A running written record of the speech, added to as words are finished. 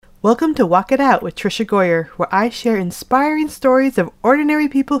Welcome to Walk It Out with Trisha Goyer, where I share inspiring stories of ordinary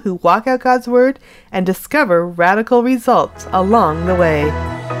people who walk out God's Word and discover radical results along the way.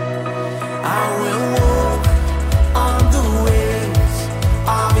 I will walk on the ways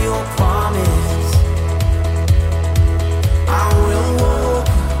of your promise. I will walk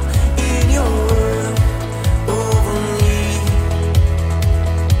in your word over me.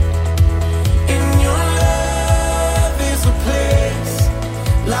 In your love is a place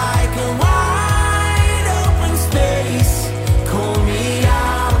like a wide open space. Call me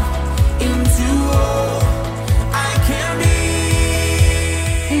out into all I can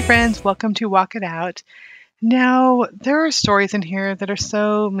be. Hey friends, welcome to Walk It Out. Now, there are stories in here that are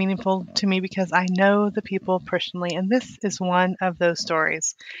so meaningful to me because I know the people personally, and this is one of those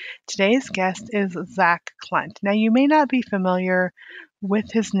stories. Today's guest is Zach Clunt. Now, you may not be familiar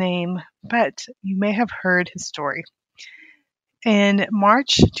with his name, but you may have heard his story. In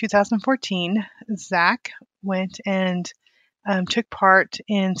March 2014, Zach went and took part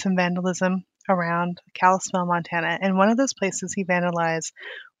in some vandalism around Kalispell, Montana. And one of those places he vandalized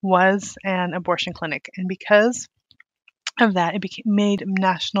was an abortion clinic. And because of that, it made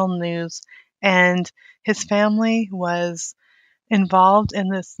national news. And his family was involved in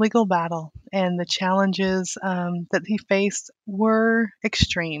this legal battle. And the challenges that he faced were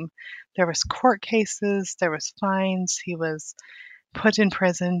extreme. There was court cases, there was fines, he was put in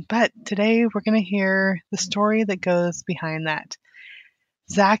prison. But today we're going to hear the story that goes behind that.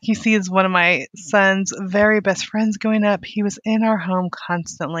 Zach, you see, is one of my son's very best friends growing up. He was in our home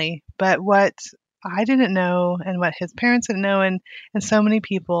constantly. But what I didn't know and what his parents didn't know and so many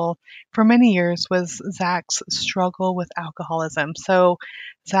people for many years was Zach's struggle with alcoholism. So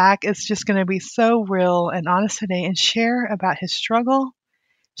Zach is just going to be so real and honest today and share about his struggle,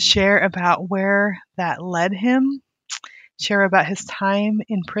 share about where that led him, share about his time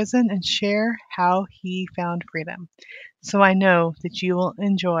in prison, and share how he found freedom. So I know that you will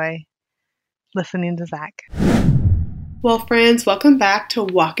enjoy listening to Zach. Well, friends, welcome back to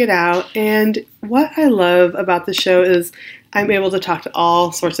Walk It Out. And what I love about the show is I'm able to talk to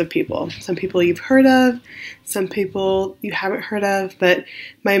all sorts of people. Some people you've heard of, some people you haven't heard of. But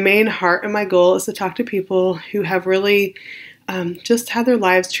my main heart and my goal is to talk to people who have really just had their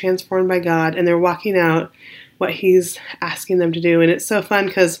lives transformed by God, and they're walking out what He's asking them to do. And it's so fun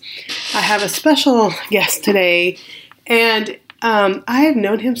because I have a special guest today. And I have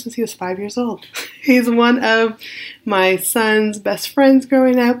known him since he was 5 years old. He's one of my son's best friends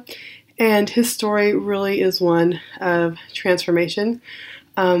growing up, and his story really is one of transformation.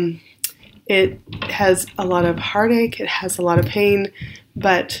 It has a lot of heartache, it has a lot of pain,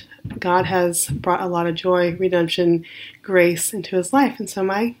 but God has brought a lot of joy, redemption, grace into his life. And so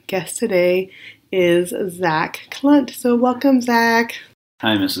my guest today is Zach Clunt. So welcome, Zach.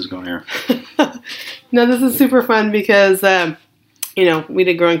 Hi, Mrs. Goyer. No, this is super fun because, we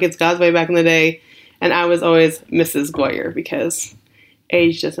did Growing Kids God's Way back in the day, and I was always Mrs. Goyer because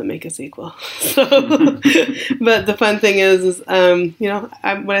age doesn't make us equal. So, but the fun thing is when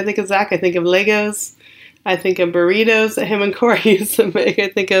I think of Zach, I think of Legos. I think of burritos that him and Corey used to make. I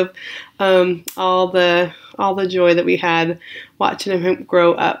think of all the joy that we had watching him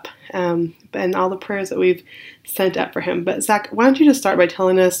grow up, and all the prayers that we've sent up for him. But Zach, why don't you just start by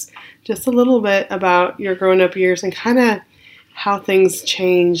telling us just a little bit about your growing up years and kind of how things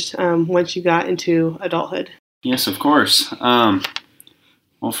changed once you got into adulthood? Yes, of course.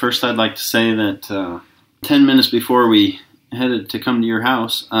 Well, first I'd like to say that 10 minutes before we headed to come to your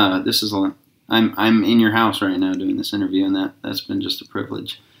house, I'm in your house right now doing this interview, and that's been just a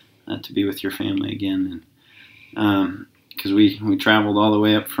privilege to be with your family again. And because we traveled all the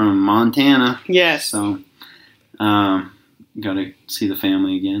way up from Montana. Yes. So got to see the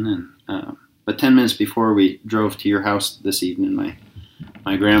family again. And but 10 minutes before we drove to your house this evening, my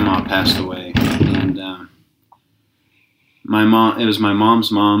grandma passed away, and it was my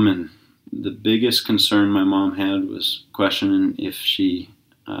mom's mom, and the biggest concern my mom had was questioning if she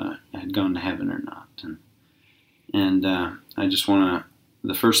had gone to heaven or not. And I just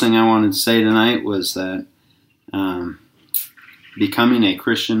the first thing I wanted to say tonight was that becoming a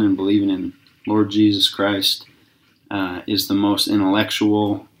Christian and believing in Lord Jesus Christ is the most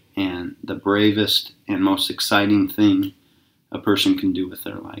intellectual and the bravest and most exciting thing a person can do with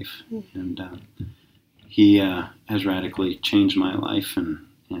their life. And he has radically changed my life, and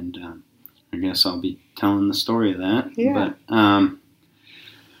I guess I'll be telling the story of that. Yeah. But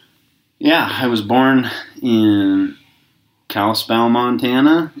I was born in Kalispell,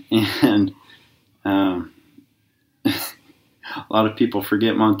 Montana, and a lot of people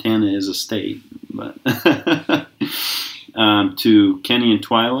forget Montana is a state, but to Kenny and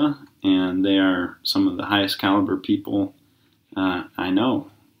Twyla, and they are some of the highest caliber people I know.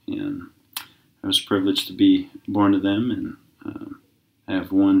 And I was privileged to be born to them, and I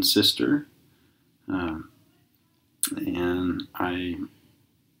have one sister. And I,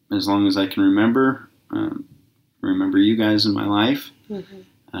 as long as I can remember you guys in my life.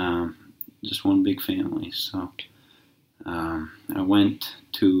 Just one big family. So I went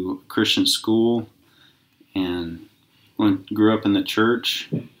to Christian school and grew up in the church.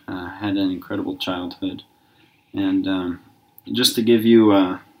 Had an incredible childhood. And just to give you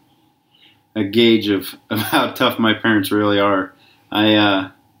a gauge of how tough my parents really are,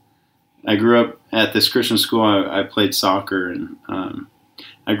 I grew up at this Christian school. I played soccer, and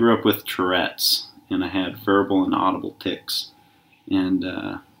I grew up with Tourette's, and I had verbal and audible tics. And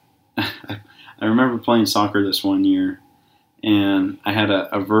I remember playing soccer this one year, and I had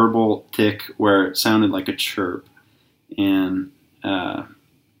a verbal tic where it sounded like a chirp. And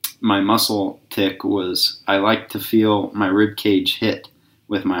my muscle tic was I like to feel my rib cage hit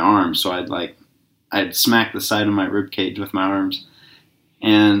with my arms. So I'd smack the side of my rib cage with my arms.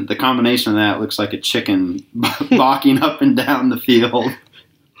 And the combination of that looks like a chicken balking up and down the field.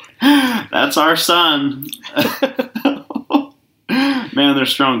 That's our son. Man, they're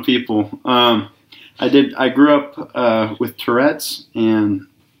strong people. I grew up with Tourette's, and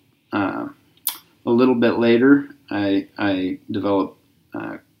a little bit later, I developed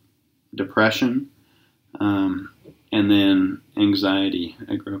depression, and then anxiety.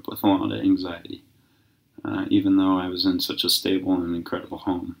 I grew up with a lot of anxiety, even though I was in such a stable and incredible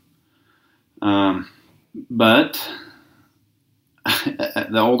home. But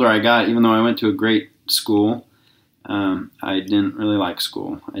the older I got, even though I went to a great school, I didn't really like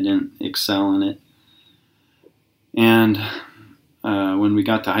school. I didn't excel in it. And when we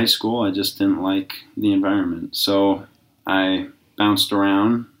got to high school, I just didn't like the environment. So I bounced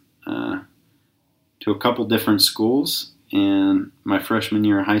around to a couple different schools. And my freshman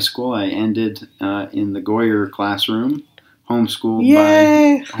year of high school, I ended in the Goyer classroom,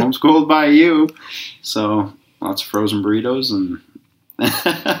 homeschooled by you. So lots of frozen burritos and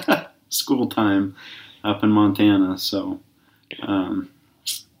school time up in Montana. So that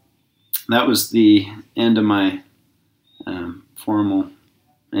was the end of my formal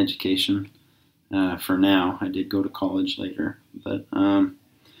education for now. I did go to college later, but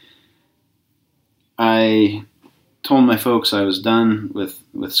I told my folks I was done with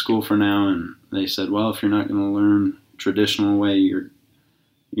school for now, and they said, well, if you're not going to learn traditional way, you're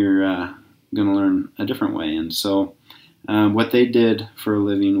going to learn a different way. And so what they did for a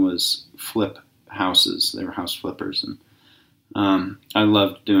living was flip houses. They were house flippers, and I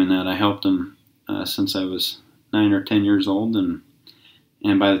loved doing that. I helped them since I was 9 or 10 years old, and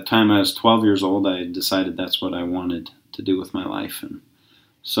by the time I was 12 years old, I decided that's what I wanted to do with my life. And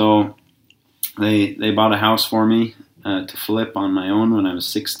so they bought a house for me to flip on my own when I was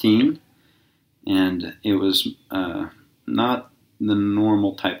 16, and it was not the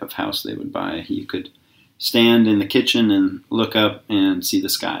normal type of house they would buy. You could stand in the kitchen and look up and see the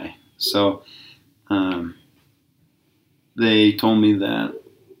sky. So they told me that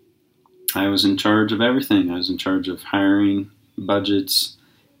I was in charge of everything. I was in charge of hiring, budgets,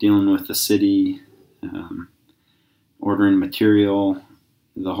 dealing with the city, ordering material,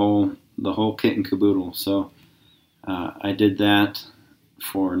 the whole kit and caboodle. So I did that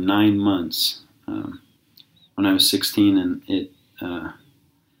for 9 months when I was 16, and it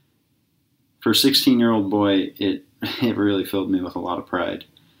for a 16-year-old boy, it really filled me with a lot of pride.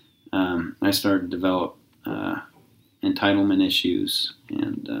 I started to develop entitlement issues,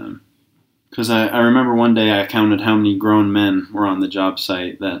 and because I remember one day I counted how many grown men were on the job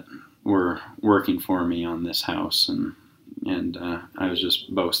site that were working for me on this house, and I was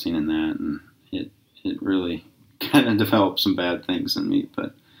just boasting in that, and it really kind of developed some bad things in me,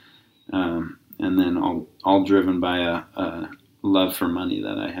 but and then all driven by a love for money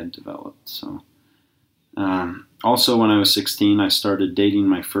that I had developed. So also when I was 16, I started dating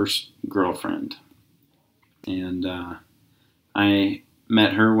my first girlfriend, and I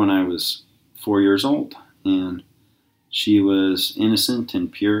met her when I was 4 years old, and she was innocent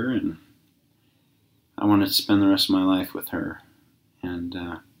and pure, and I wanted to spend the rest of my life with her. And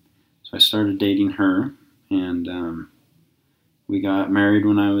so I started dating her, and we got married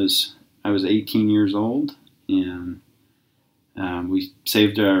when I was 18 years old, and we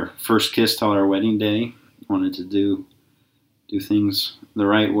saved our first kiss till our wedding day. Wanted to do things the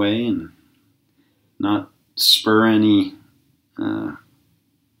right way and not spur any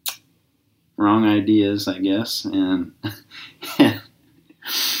wrong ideas, I guess. And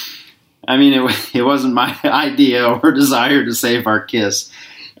I mean, it wasn't my idea or desire to save our kiss.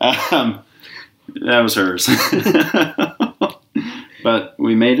 That was hers. But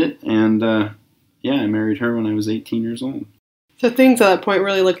we made it, and I married her when I was 18 years old. So things at that point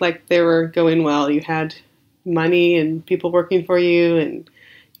really looked like they were going well. You had money and people working for you, and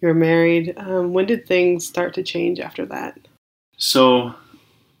you were married. When did things start to change after that? So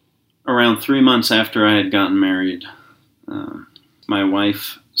around 3 months after I had gotten married, my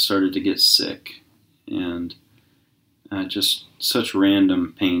wife started to get sick, and just such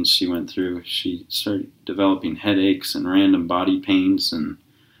random pains she went through. She started developing headaches and random body pains and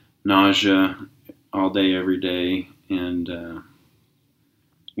nausea all day, every day, and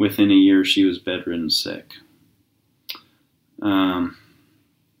within a year she was bedridden sick.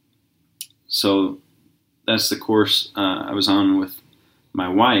 So that's the course I was on with my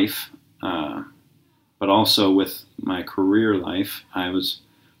wife, but also with my career life. I was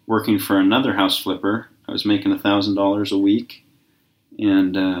working for another house flipper. I was making $1,000 a week,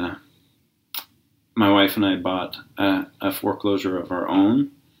 and my wife and I bought a foreclosure of our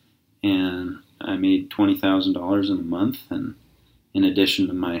own, and I made $20,000 in a month, and in addition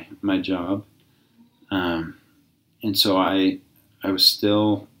to my job, and so I was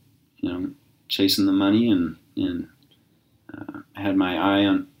still, chasing the money, and had my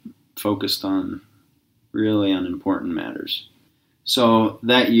eye focused on really unimportant matters. So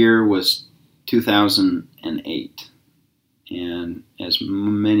that year was 2008, and as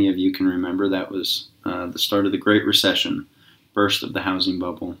many of you can remember, that was the start of the Great Recession, burst of the housing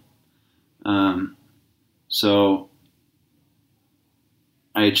bubble. So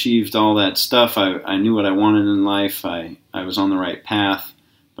I achieved all that stuff. I knew what I wanted in life. I was on the right path,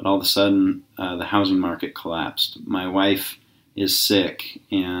 but all of a sudden the housing market collapsed. My wife is sick,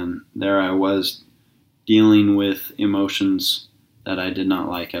 and there I was dealing with emotions that I did not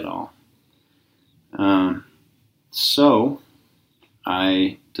like at all. So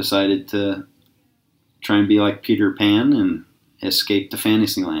I decided to try and be like Peter Pan and escape to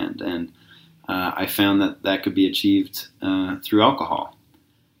Fantasyland, and I found that could be achieved through alcohol.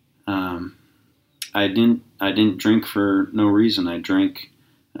 I didn't drink for no reason. I drank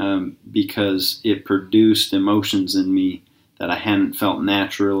because it produced emotions in me that I hadn't felt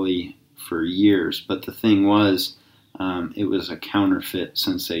naturally for years. But the thing was, it was a counterfeit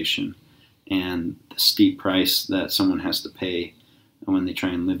sensation, and the steep price that someone has to pay when they try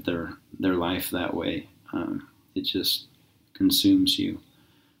and live their life that way, it just consumes you.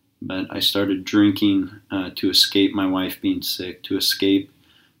 But I started drinking to escape my wife being sick, to escape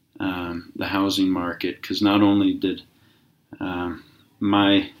the housing market, because not only did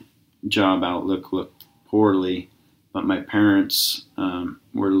my job outlook look poorly, but my parents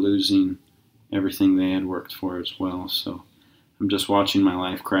were losing everything they had worked for as well. So I'm just watching my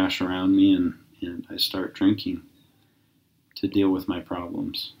life crash around me, and I start drinking to deal with my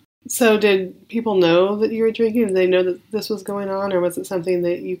problems. So did people know that you were drinking? Did they know that this was going on, or was it something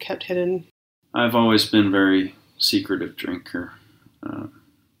that you kept hidden? I've always been a very secretive drinker.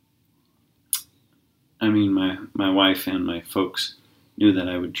 My wife and my folks knew that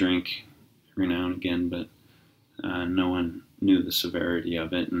I would drink every now and again, but no one knew the severity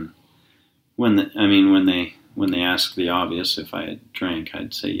of it. And when they asked the obvious if I had drank,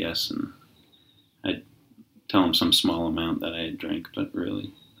 I'd say yes, and I'd tell them some small amount that I had drank, but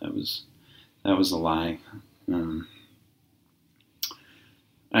really that was a lie.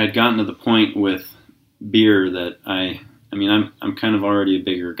 I had gotten to the point with beer that I'm kind of already a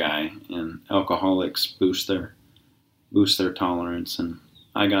bigger guy, and alcoholics boost their tolerance, and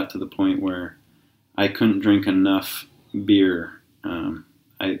I got to the point where I couldn't drink enough beer.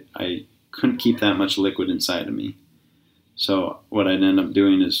 I couldn't keep that much liquid inside of me. So what I'd end up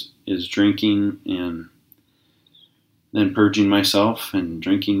doing is drinking and then purging myself and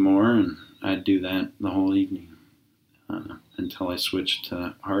drinking more, and I'd do that the whole evening until I switched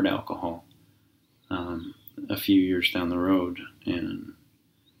to hard alcohol a few years down the road. And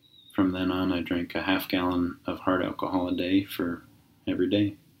from then on, I drank a half gallon of hard alcohol a day for every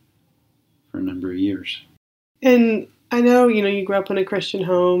day for a number of years. And I know, you grew up in a Christian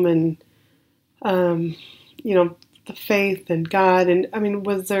home, and, the faith and God. And,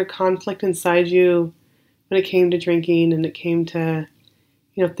 was there conflict inside you when it came to drinking and it came to,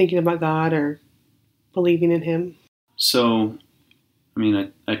 thinking about God or believing in Him? So,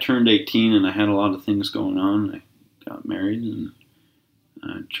 I turned 18 and I had a lot of things going on. I got married and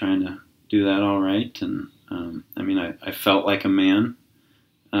trying to do that all right. And, I felt like a man.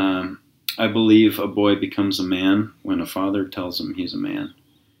 I believe a boy becomes a man when a father tells him he's a man.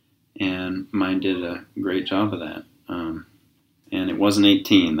 And mine did a great job of that. and it wasn't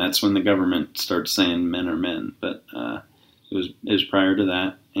 18. That's when the government starts saying men are men, but it was prior to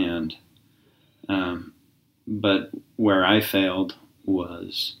that. And but where I failed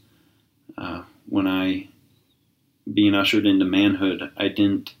was when I, being ushered into manhood, I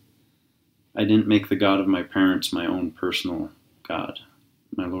didn't make the God of my parents my own personal God,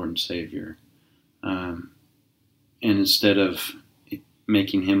 my Lord and Savior. And instead of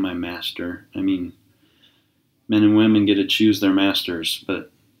making him my master, I mean, men and women get to choose their masters,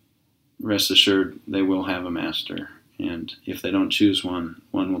 but rest assured they will have a master. And if they don't choose one,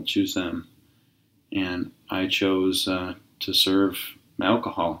 one will choose them. And I chose to serve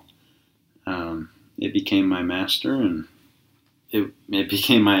alcohol. It became my master, and it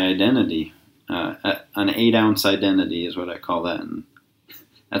became my identity. An 8-ounce identity is what I call that. And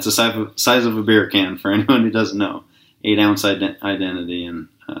that's the size of a beer can for anyone who doesn't know. 8-ounce identity, and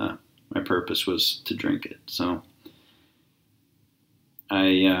my purpose was to drink it. So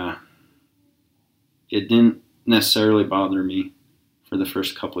it didn't necessarily bother me for the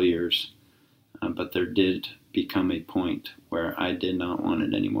first couple of years, but there did become a point where I did not want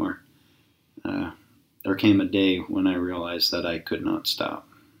it anymore. There came a day when I realized that I could not stop.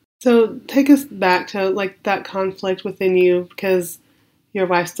 So take us back to like that conflict within you, because your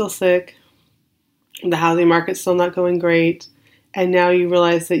wife's still sick, the housing market's still not going great, and now you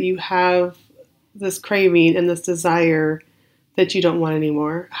realize that you have this craving and this desire that you don't want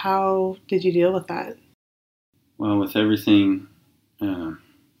anymore. How did you deal with that? Well, with everything that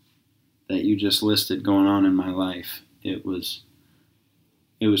you just listed going on in my life, it was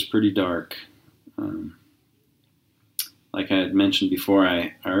pretty dark. Like I had mentioned before,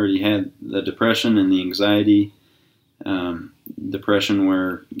 I already had the depression and the anxiety. Depression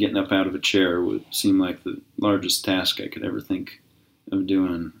where getting up out of a chair would seem like the largest task I could ever think of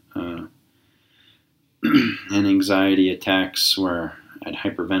doing. And anxiety attacks where I'd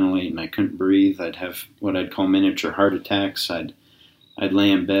hyperventilate and I couldn't breathe. I'd have what I'd call miniature heart attacks. I'd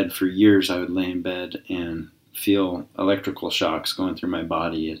lay in bed for years. I would lay in bed and feel electrical shocks going through my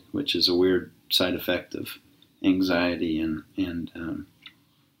body, which is a weird side effect of anxiety, and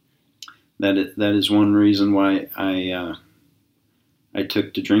that is one reason why I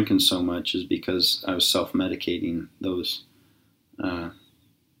took to drinking so much, is because I was self-medicating those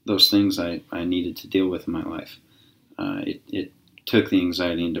things I needed to deal with in my life. It took the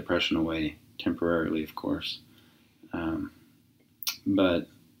anxiety and depression away temporarily, of course, but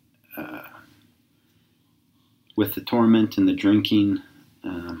with the torment and the drinking,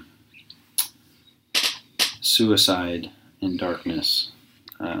 suicide and darkness,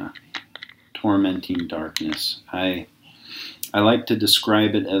 tormenting darkness. I like to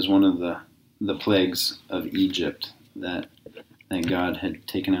describe it as one of the plagues of Egypt that God had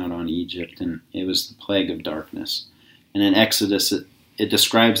taken out on Egypt, and it was the plague of darkness. And in Exodus, it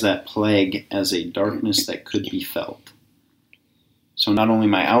describes that plague as a darkness that could be felt. So not only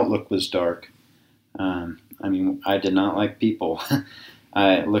my outlook was dark, I did not like people.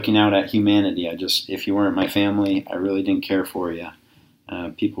 Looking out at humanity, if you weren't my family, I really didn't care for you.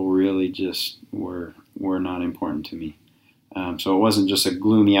 People really just were not important to me. So it wasn't just a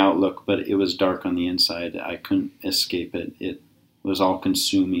gloomy outlook, but it was dark on the inside. I couldn't escape it. It was all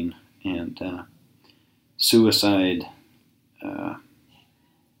consuming, and suicide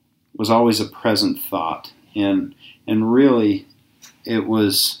was always a present thought, and really, it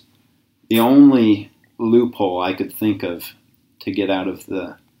was the only loophole I could think of to get out of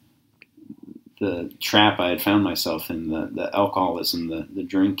the trap I had found myself in, the alcoholism, the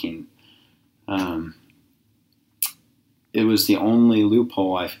drinking. It was the only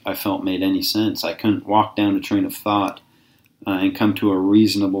loophole I felt made any sense. I couldn't walk down a train of thought and come to a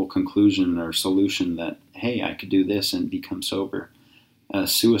reasonable conclusion or solution that, hey, I could do this and become sober.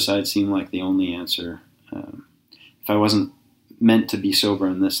 Suicide seemed like the only answer. If I wasn't meant to be sober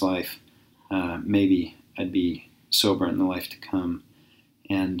in this life, maybe I'd be sober in the life to come.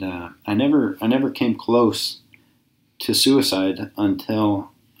 And I never came close to suicide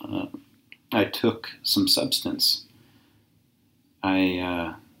until I took some substance.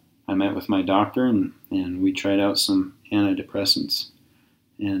 I met with my doctor, and we tried out some antidepressants,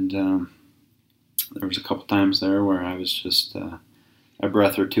 and there was a couple times there where I was just a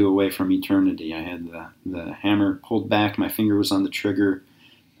breath or two away from eternity. I had the hammer pulled back, my finger was on the trigger,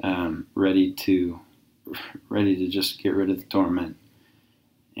 ready to just get rid of the torment,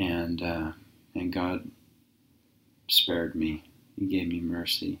 and God spared me. He gave me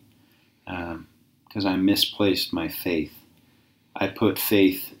mercy, because I misplaced my faith. I put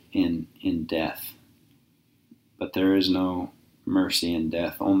faith in death, but there is no mercy in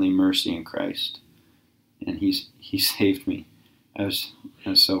death, only mercy in Christ, and He saved me. I was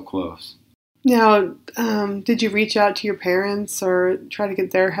so close. Now, did you reach out to your parents or try to get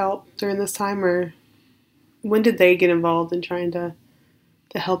their help during this time, or when did they get involved in trying to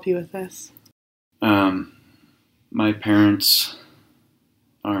help you with this? My parents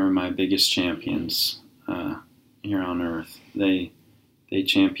are my biggest champions here on earth. They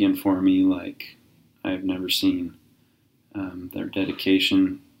champion for me like I've never seen. Their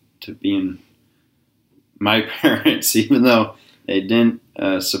dedication to being my parents, even though they didn't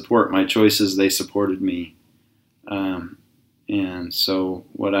support my choices, they supported me. And so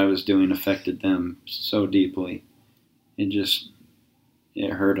what I was doing affected them so deeply.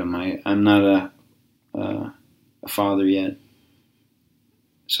 It hurt them. I'm not a father yet,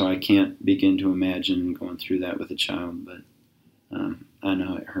 so I can't begin to imagine going through that with a child, but I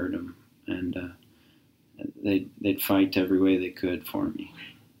know it hurt them, and they'd fight every way they could for me.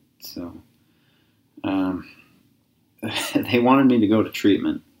 So they wanted me to go to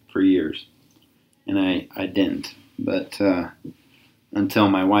treatment for years, and I didn't. But until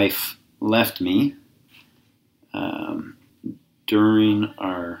my wife left me during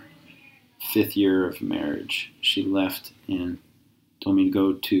our 5th year of marriage, she left and told me to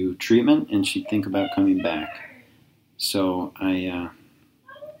go to treatment, and she'd think about coming back. So I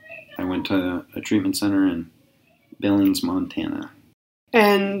went to a treatment center in Billings, Montana.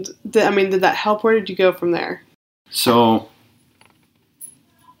 And did that help? Where did you go from there? So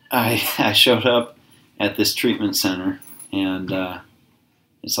I showed up at this treatment center, and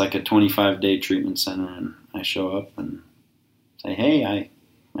it's like a 25-day treatment center, and I show up and say, hey, I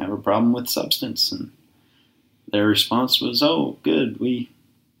have a problem with substance, and their response was, oh, good, we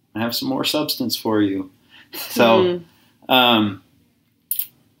have some more substance for you. So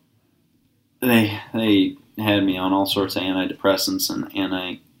they had me on all sorts of antidepressants and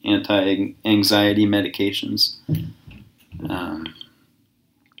anti-anxiety medications.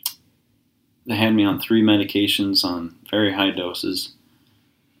 They had me on 3 medications on very high doses.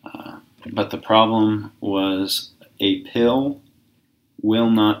 But the problem was a pill will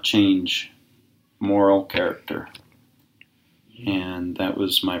not change moral character. And that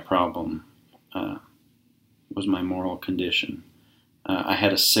was my problem, was my moral condition. I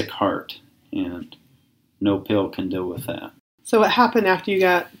had a sick heart, and no pill can deal with that. So what happened after you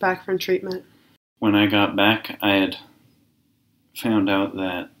got back from treatment? When I got back, I had found out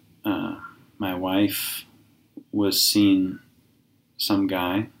that my wife was seeing some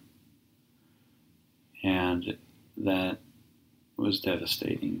guy, and that was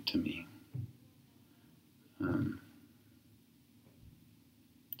devastating to me.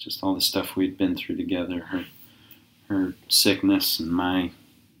 Just all the stuff we'd been through together, her sickness and my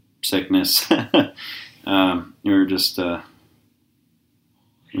sickness.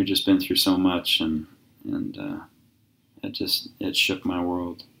 We'd just been through so much, and it shook my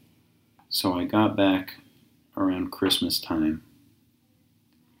world. So I got back around Christmas time,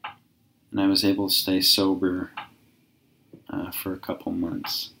 and I was able to stay sober for a couple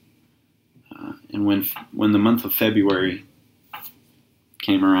months. And when the month of February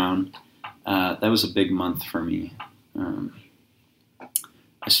came around, that was a big month for me.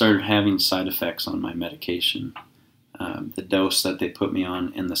 I started having side effects on my medication. The dose that they put me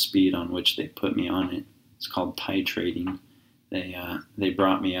on and the speed on which they put me on it, it's called titrating. They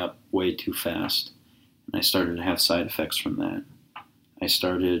brought me up way too fast, and I started to have side effects from that. I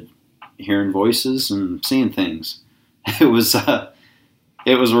started hearing voices and seeing things. It was a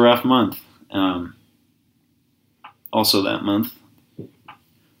rough month. Also, that month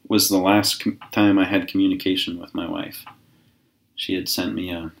was the last time I had communication with my wife. She had sent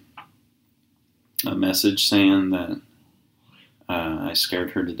me a message saying that I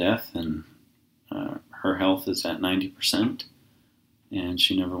scared her to death, and her health is at 90%, and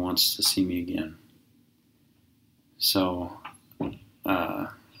she never wants to see me again. So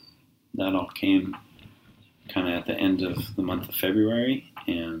that all came kind of at the end of the month of February,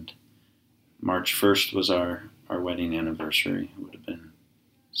 and March 1st was our wedding anniversary. It would have been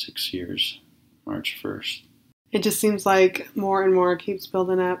 6 years, March 1st. It just seems like more and more keeps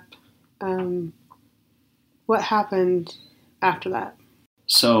building up. What happened after that?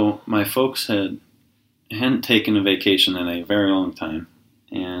 So my folks hadn't taken a vacation in a very long time,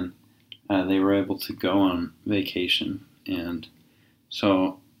 and they were able to go on vacation. And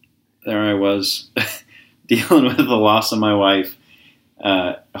so there I was dealing with the loss of my wife,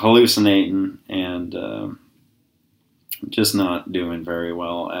 hallucinating, and just not doing very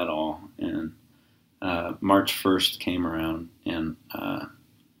well at all. And March 1st came around, and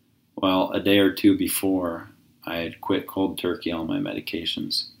a day or two before, I had quit cold turkey all my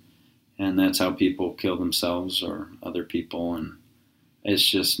medications. And that's how people kill themselves or other people. And it's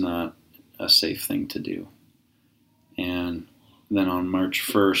just not a safe thing to do. And then on March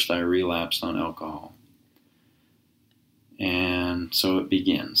 1st, I relapsed on alcohol. And so it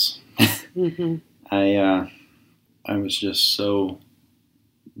begins. Mm-hmm. I was just so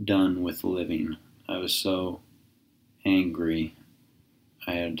done with living. I was so angry.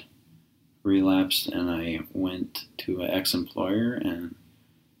 I had relapsed, and I went to an ex-employer, and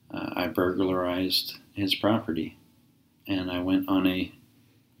I burglarized his property. And I went on a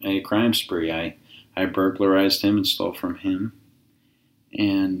crime spree. I burglarized him and stole from him.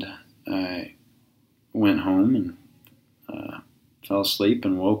 And I went home and fell asleep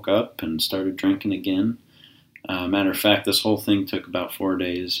and woke up and started drinking again. Matter of fact, this whole thing took about 4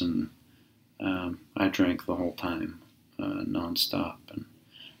 days, and I drank the whole time, nonstop. And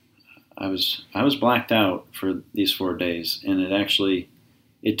I was blacked out for these 4 days, and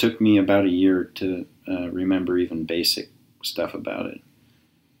it took me about a year to remember even basic stuff about it.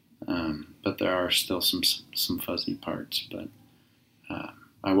 But there are still some fuzzy parts. But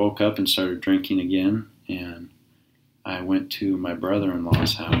I woke up and started drinking again, and I went to my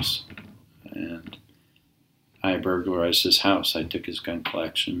brother-in-law's house, and I burglarized his house. I took his gun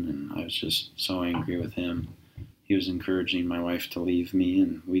collection, and I was just so angry with him. He was encouraging my wife to leave me,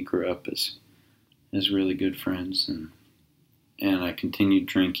 and we grew up as really good friends. And I continued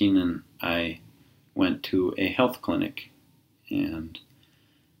drinking, and I went to a health clinic, and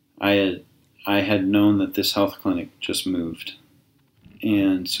I had known that this health clinic just moved,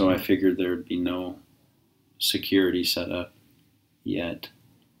 and so I figured there would be no security set up yet.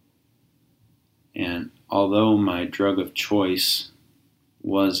 And although my drug of choice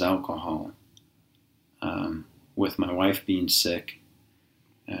was alcohol, with my wife being sick,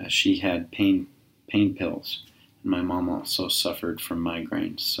 she had pain pills, and my mom also suffered from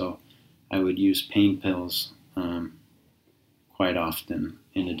migraines, so I would use pain pills quite often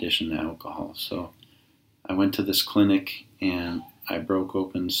in addition to alcohol. So I went to this clinic, and I broke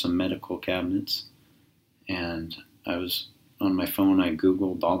open some medical cabinets, and I was on my phone. I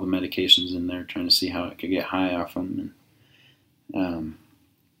Googled all the medications in there, trying to see how I could get high off them. And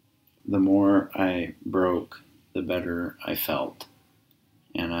the more I broke, the better I felt.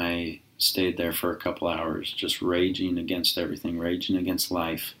 And I stayed there for a couple hours, just raging against everything, raging against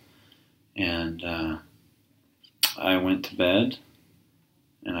life. And I went to bed,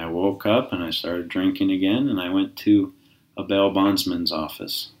 and I woke up, and I started drinking again, and I went to a bail bondsman's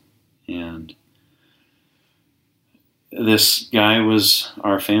office. And this guy was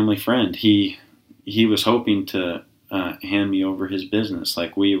our family friend. He was hoping to hand me over his business.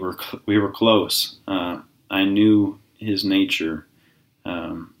 Like we were close. I knew his nature.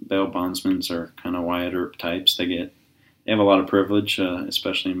 Bail bondsmen are kind of Wyatt Earp types. They have a lot of privilege,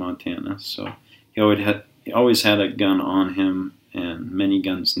 especially in Montana. So he always had a gun on him, and many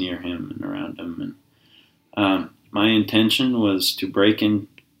guns near him and around him. And my intention was to break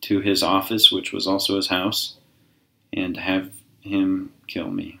into his office, which was also his house, and to have him kill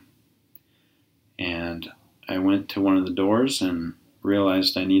me. And I went to one of the doors and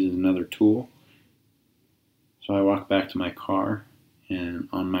realized I needed another tool. So I walked back to my car, and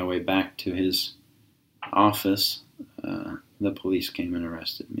on my way back to his office, the police came and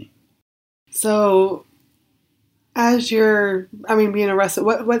arrested me. So, as you're, being arrested,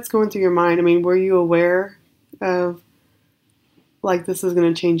 what's going through your mind? Were you aware of, like, this is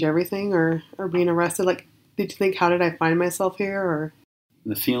going to change everything, or being arrested? Like, did you think, how did I find myself here? Or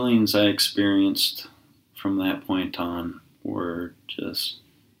the feelings I experienced from that point on were just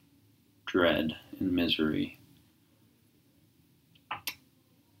dread and misery.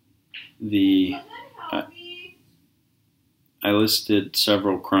 I listed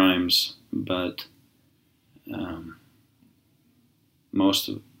several crimes, but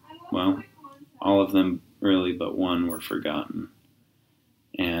all of them really but one were forgotten.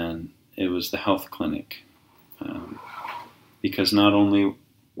 And it was the health clinic. Because not only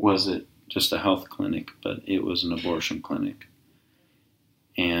was it just a health clinic, but it was an abortion clinic.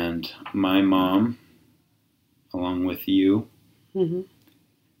 And my mom, along with you, mm-hmm.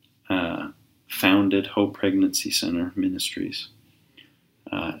 Founded Hope Pregnancy Center Ministries.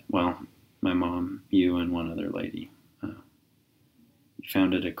 My mom, you, and one other lady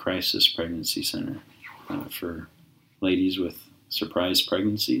founded a crisis pregnancy center for ladies with surprise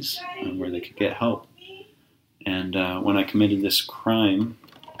pregnancies where they could get help. And when I committed this crime,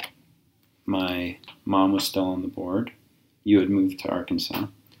 my mom was still on the board. You had moved to Arkansas,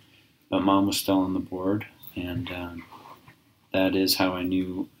 but mom was still on the board, and that is how I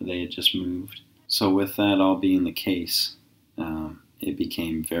knew they had just moved. So with that all being the case, it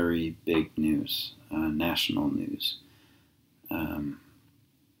became very big news, national news.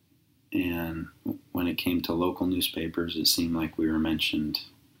 And when it came to local newspapers, it seemed like we were mentioned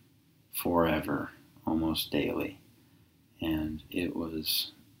forever, almost daily. And it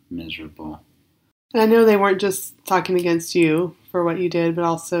was miserable. And I know they weren't just talking against you for what you did, but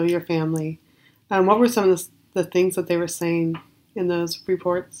also your family. What were some of the things that they were saying in those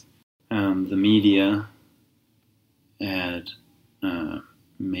reports? The media had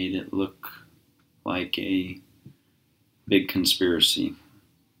made it look like a big conspiracy,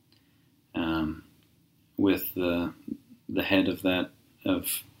 with the head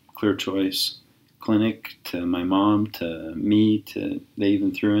of Clear Choice Clinic, to my mom, to me, they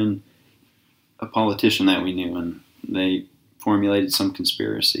even threw in a politician that we knew, and they formulated some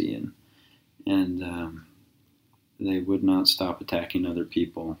conspiracy, and they would not stop attacking other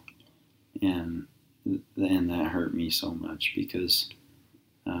people, and that hurt me so much, because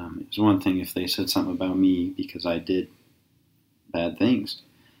it was one thing if they said something about me because I did bad things,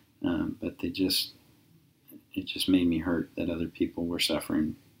 but it just made me hurt that other people were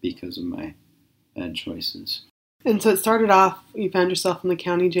suffering because of my bad choices. And so it started off, you found yourself in the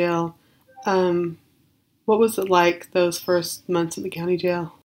county jail. What was it like those first months at the county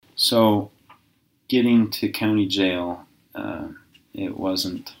jail? So getting to county jail, it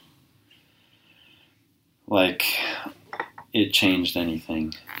wasn't like it changed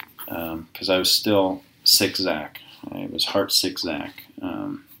anything, because I was still sick Zach. I was heart sick Zach.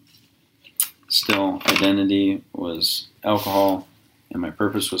 Still, identity was alcohol, and my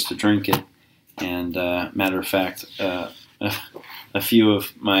purpose was to drink it. And matter of fact, a few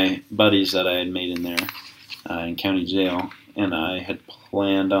of my buddies that I had made in there in county jail, and I had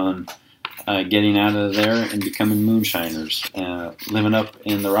planned on getting out of there and becoming moonshiners, living up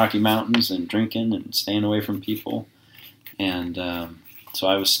in the Rocky Mountains and drinking and staying away from people. And so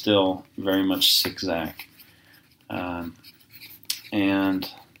I was still very much sick Zach. And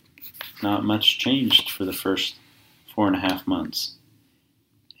not much changed for the first 4.5 months.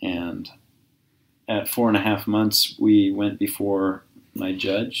 And at 4.5 months, we went before my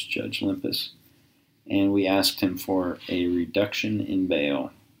judge, Judge Limpus, and we asked him for a reduction in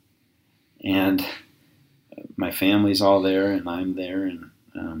bail. And my family's all there, and I'm there, and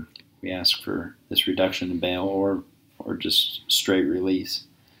we asked for this reduction in bail or just straight release.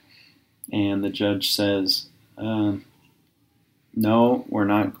 And the judge says, no, we're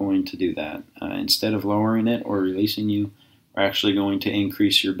not going to do that. Instead of lowering it or releasing you, we're actually going to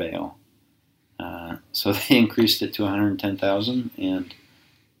increase your bail. So they increased it to $110,000, and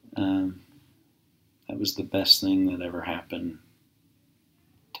that was the best thing that ever happened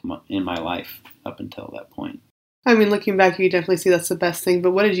in my life up until that point. I mean, looking back, you definitely see that's the best thing,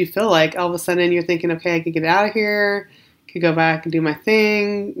 but what did you feel like? All of a sudden, you're thinking, okay, I could get out of here, could go back and do my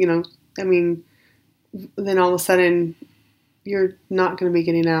thing, I mean, then all of a sudden, you're not going to be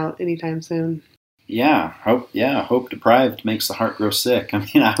getting out anytime soon. Hope deprived makes the heart grow sick. I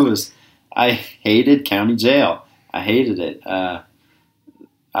mean, I hated county jail. I hated it. I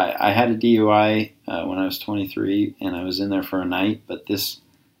had a DUI when I was 23, and I was in there for a night, but this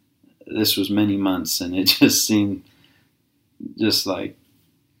was many months, and it just seemed just like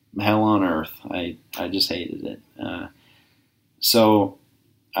hell on earth. I just hated it. So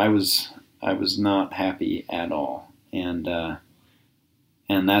I was not happy at all. And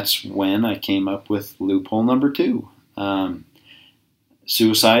that's when I came up with loophole number 2.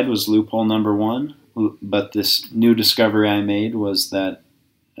 Suicide was loophole number 1, but this new discovery I made was that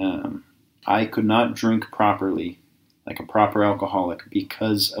I could not drink properly, like a proper alcoholic,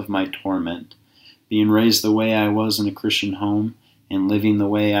 because of my torment. Being raised the way I was in a Christian home and living the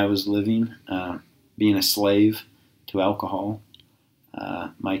way I was living, being a slave to alcohol,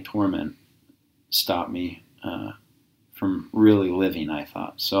 my torment stopped me from really living, I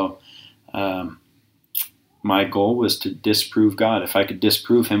thought. So my goal was to disprove God. If I could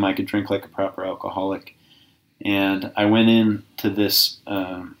disprove him, I could drink like a proper alcoholic. And I went into this,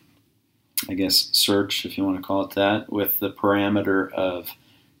 search, if you want to call it that, with the parameter of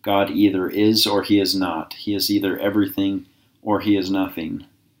God either is or he is not. He is either everything or he is nothing.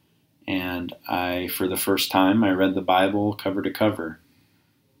 And for the first time, I read the Bible cover to cover.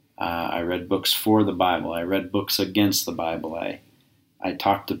 I read books for the Bible. I read books against the Bible. I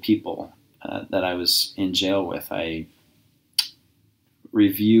talked to people that I was in jail with. I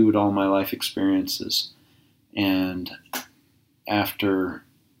reviewed all my life experiences. And after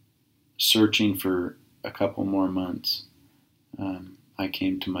searching for a couple more months, I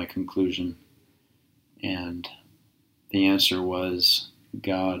came to my conclusion. And the answer was,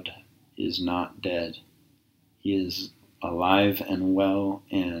 God is not dead. He is alive and well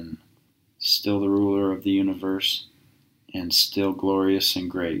and still the ruler of the universe and still glorious and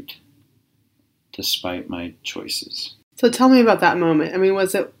great. despite my choices. So tell me about that moment. I mean,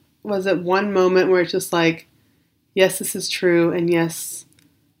 was it one moment where it's just like, yes, this is true, and yes,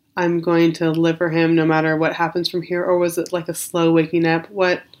 I'm going to live for him no matter what happens from here? Or was it like a slow waking up?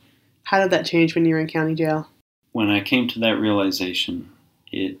 How did that change when you were in county jail? When I came to that realization,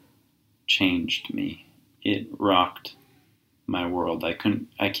 it changed me. It rocked my world. I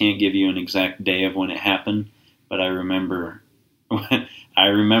can't give you an exact day of when it happened, but I remember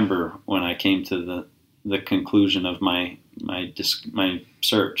when I came to the conclusion of my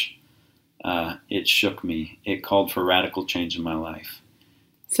search. It shook me. It called for radical change in my life.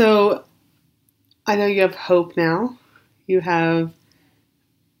 So I know you have hope now. You have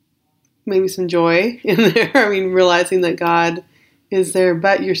maybe some joy in there. I mean, realizing that God is there,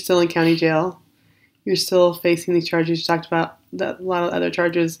 but you're still in county jail. You're still facing these charges. You talked about that a lot of other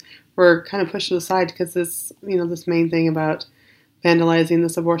charges were kind of pushed to the side because this main thing about vandalizing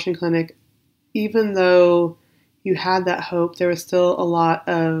this abortion clinic. Even though you had that hope, there was still a lot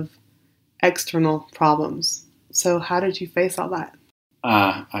of external problems. So how did you face all that?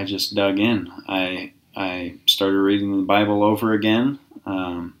 I just dug in. I started reading the Bible over again,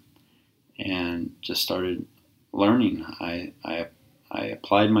 and just started learning. I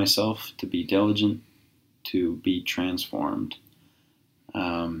applied myself to be diligent, to be transformed.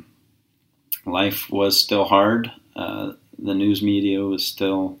 Life was still hard. The news media was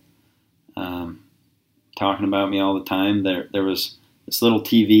still talking about me all the time. There was this little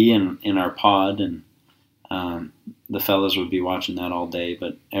TV in our pod, and the fellas would be watching that all day.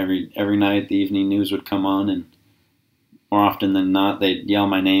 But every night, the evening news would come on, and more often than not, they'd yell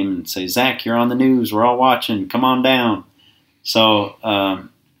my name and say, "Zach, you're on the news. We're all watching. Come on down." So,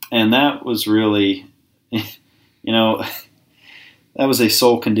 and that was really, that was a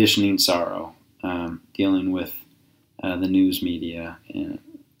soul conditioning sorrow, dealing with the news media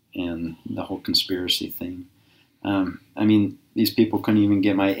and the whole conspiracy thing. I mean, these people couldn't even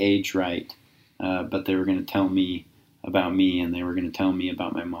get my age right, but they were going to tell me about me, and they were going to tell me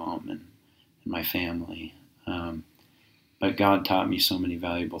about my mom and my family. But God taught me so many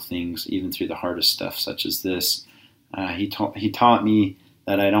valuable things, even through the hardest stuff, such as this. He taught me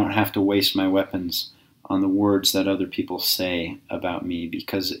that I don't have to waste my weapons on the words that other people say about me,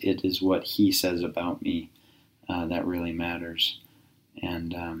 because it is what He says about me that really matters.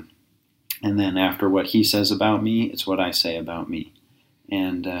 And then after what He says about me, it's what I say about me.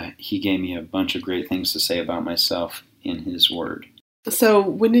 And He gave me a bunch of great things to say about myself in His Word. So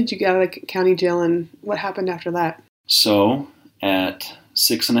when did you get out of county jail, and what happened after that? So at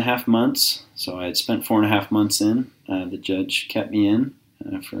 6.5 months, so I had spent 4.5 months in, the judge kept me in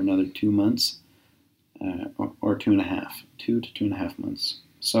for another 2 months, or 2.5, 2 to 2.5 months.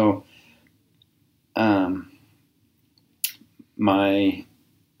 So I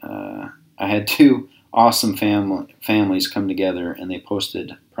had two awesome families come together, and they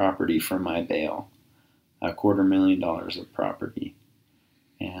posted property for my bail, $250,000 of property,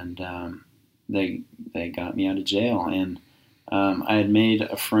 and they got me out of jail. And I had made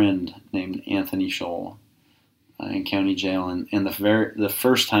a friend named Anthony Scholl in county jail, and the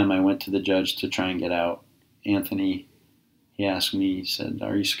first time I went to the judge to try and get out, Anthony, he asked me, he said,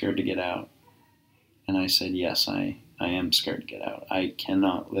 "Are you scared to get out?" And I said, "Yes, I am scared to get out. I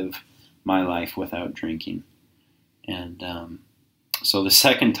cannot live my life without drinking." And so the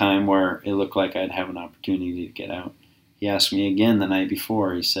second time, where it looked like I'd have an opportunity to get out, he asked me again the night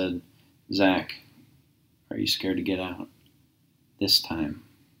before. He said, "Zach, are you scared to get out this time?"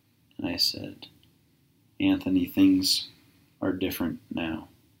 And I said, "Anthony, things are different now.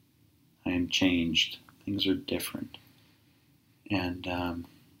 I am changed. Things are different." And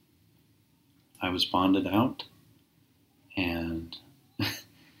I was bonded out, and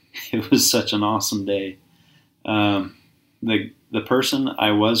it was such an awesome day. The person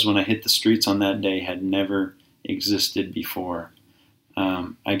I was when I hit the streets on that day had never existed before.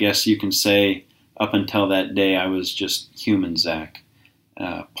 I guess you can say up until that day I was just human Zach.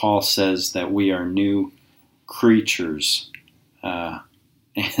 Paul says that we are new creatures.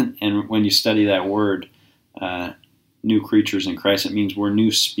 And when you study that word, new creatures in Christ, it means we're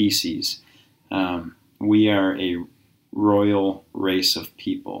new species. We are a royal race of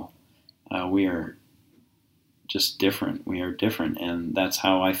people. We are just different. We are different, and that's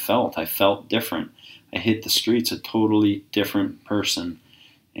how I felt. I felt different. I hit the streets a totally different person,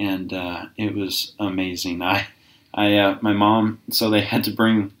 and it was amazing. My mom, so they had to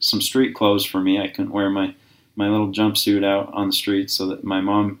bring some street clothes for me. I couldn't wear my little jumpsuit out on the streets, so that my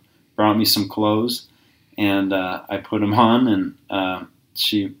mom brought me some clothes, and I put them on, and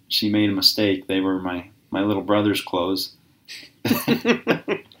she made a mistake. They were my little brother's clothes.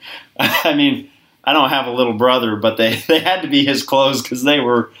 I mean, I don't have a little brother, but they had to be his clothes because they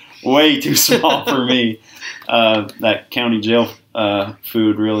were way too small for me. That county jail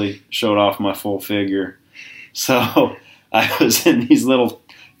food really showed off my full figure. So I was in these little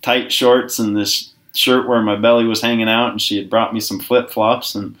tight shorts and this shirt where my belly was hanging out, and she had brought me some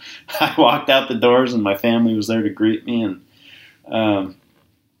flip-flops, and I walked out the doors and my family was there to greet me. And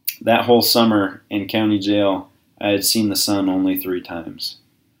that whole summer in county jail, I had seen the sun only 3 times.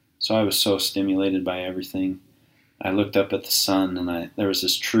 So I was so stimulated by everything. I looked up at the sun, and there was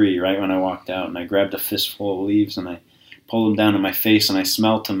this tree right when I walked out, and I grabbed a fistful of leaves and I pulled them down to my face and I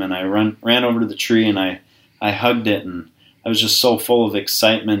smelt them, and I ran over to the tree and I hugged it, and I was just so full of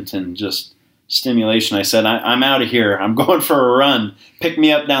excitement and just stimulation. I said, I'm out of here. I'm going for a run. Pick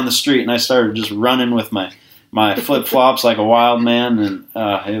me up down the street. And I started just running with my flip-flops like a wild man, and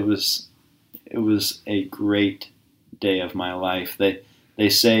it was a great day of my life. They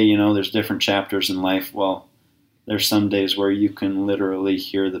say, there's different chapters in life. Well, there's some days where you can literally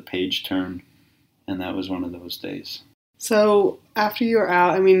hear the page turn, and that was one of those days. So after you're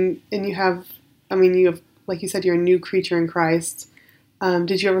out, you have, like you said, you're a new creature in Christ.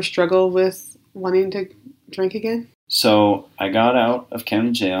 Did you ever struggle with wanting to drink again? So I got out of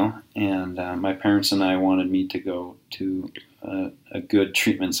county jail, and my parents and I wanted me to go to a good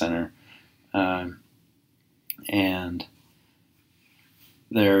treatment center. And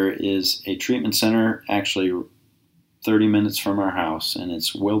there is a treatment center actually 30 minutes from our house, and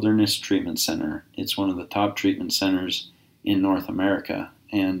it's Wilderness Treatment Center. It's one of the top treatment centers in North America.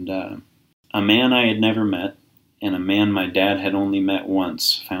 And a man I had never met, and a man my dad had only met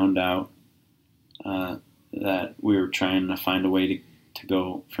once, found out that we were trying to find a way to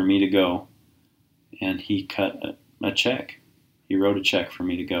go, for me to go, and he cut a check. He wrote a check for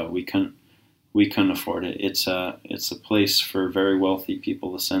me to go. We couldn't afford it. It's a place for very wealthy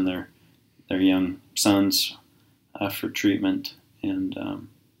people to send their young sons for treatment. And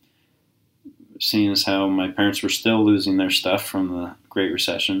seeing as how my parents were still losing their stuff from the Great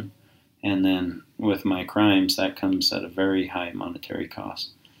Recession, and then with my crimes, that comes at a very high monetary cost.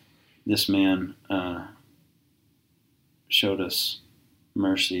 This man showed us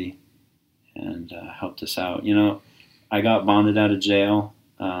mercy and helped us out. I got bonded out of jail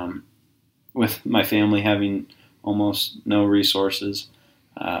with my family having almost no resources.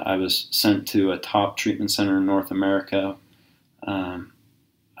 I was sent to a top treatment center in North America.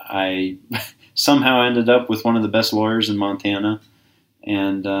 I somehow ended up with one of the best lawyers in Montana,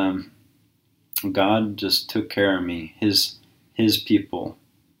 and God just took care of me. His people.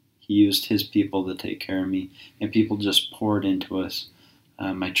 He used his people to take care of me, and people just poured into us.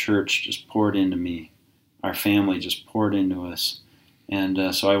 My church just poured into me. Our family just poured into us.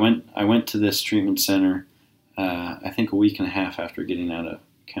 And so I went to this treatment center, I think a week and a half after getting out of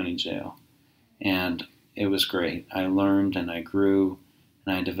county jail. And it was great. I learned and I grew,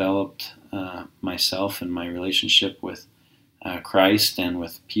 and I developed myself and my relationship with Christ and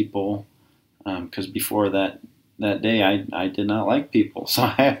with people. Because before that day, I did not like people. So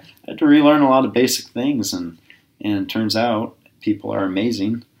I had to relearn a lot of basic things. And it turns out people are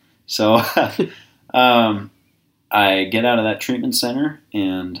amazing. So I get out of that treatment center,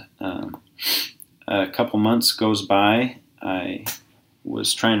 and a couple months goes by. I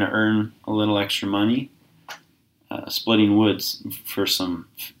was trying to earn a little extra money, splitting woods for some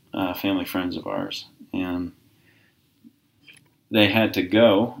family friends of ours. And they had to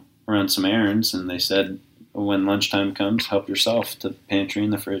go run some errands, and they said, when lunchtime comes, help yourself to the pantry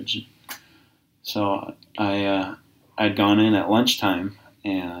and the fridge. So I'd gone in at lunchtime,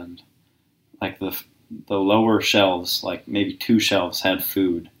 and like the lower shelves, like maybe 2 shelves had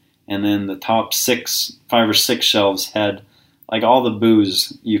food, and then the top 5 or 6 shelves had like all the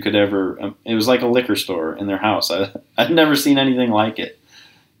booze you could ever. It was like a liquor store in their house. I'd never seen anything like it,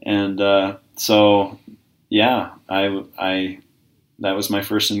 and so yeah, I that was my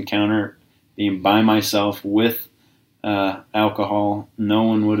first encounter, being by myself with alcohol. No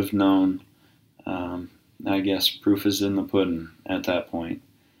one would have known. I guess proof is in the pudding at that point.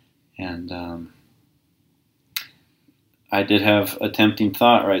 And I did have a tempting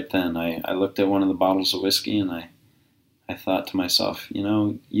thought right then. I looked at one of the bottles of whiskey, and I thought to myself,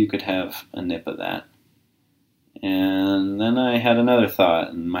 you could have a nip of that. And then I had another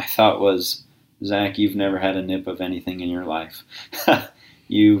thought, and my thought was, Zach, you've never had a nip of anything in your life.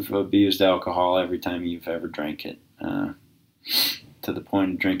 You've abused alcohol every time you've ever drank it, to the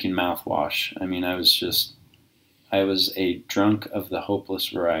point of drinking mouthwash. I mean, I was a drunk of the hopeless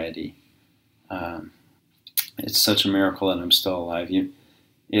variety. It's such a miracle that I'm still alive.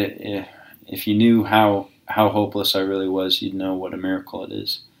 If you knew how hopeless I really was, you'd know what a miracle it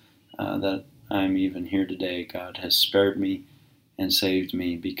is that I'm even here today, God has spared me and saved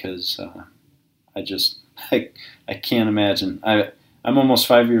me because I just I can't imagine. I'm almost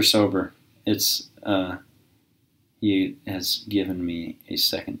 5 years sober. It's He has given me a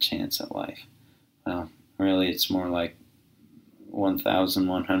second chance at life. Well, really, it's more like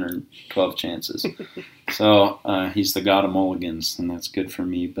 1,112 chances. So He's the God of mulligans, and that's good for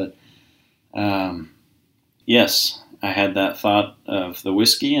me. But yes, I had that thought of the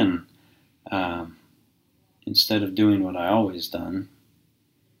whiskey, and instead of doing what I always done,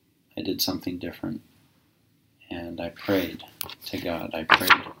 I did something different. And I prayed to God. I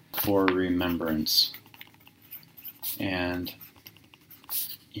prayed for remembrance. And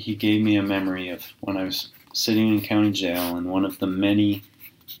He gave me a memory of when I was sitting in county jail, and on one of the many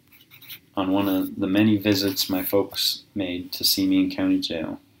visits my folks made to see me in county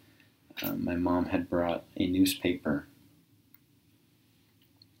jail, my mom had brought a newspaper.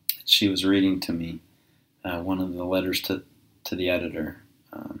 She was reading to me one of the letters to the editor.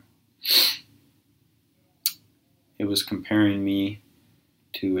 It was comparing me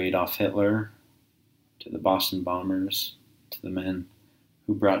to Adolf Hitler, to the Boston bombers, to the men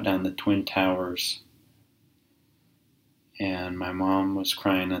who brought down the Twin Towers. And my mom was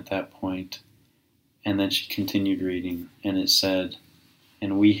crying at that point. And then she continued reading, and it said,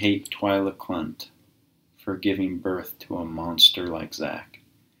 "And we hate Twyla Clunt for giving birth to a monster like Zach."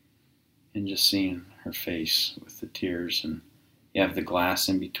 And just seeing her face with the tears, and you have the glass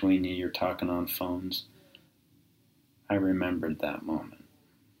in between you, you're talking on phones. I remembered that moment.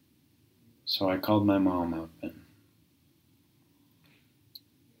 So I called my mom up, and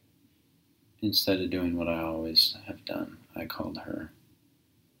instead of doing what I always have done, I called her.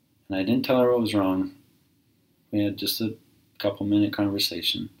 And I didn't tell her what was wrong. We had just a couple-minute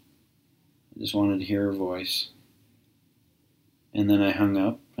conversation. I just wanted to hear her voice. And then I hung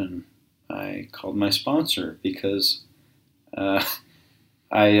up, and I called my sponsor because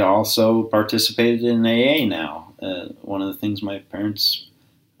I also participated in AA now. One of the things my parents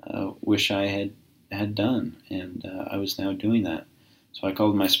wish I had done, and I was now doing that. So I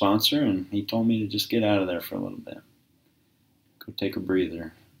called my sponsor, and he told me to just get out of there for a little bit, go take a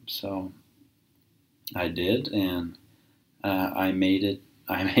breather. So I did, and I made it.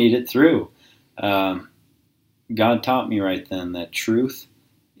 I made it through. God taught me right then that truth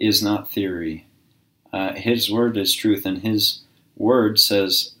is not theory. His word is truth, and His word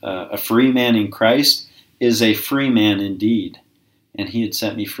says a free man in Christ is a free man indeed. And He had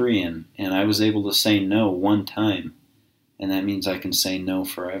set me free, and I was able to say no one time, and that means I can say no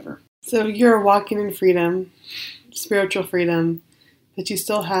forever. So you're walking in freedom, spiritual freedom, but you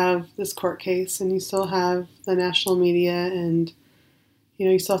still have this court case, and you still have the national media, and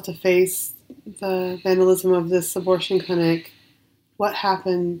you still have to face the vandalism of this abortion clinic. What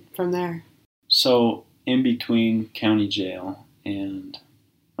happened from there? So in between county jail and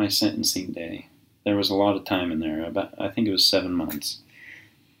my sentencing day, there was a lot of time in there. I think it was 7 months.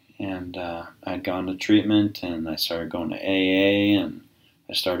 And I'd gone to treatment, and I started going to AA, and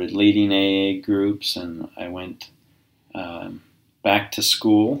I started leading AA groups, and I went back to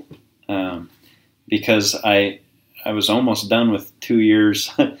school because I was almost done with 2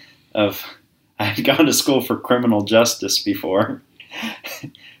 years of... I had gone to school for criminal justice before,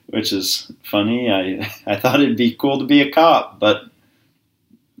 which is funny. I thought it'd be cool to be a cop, but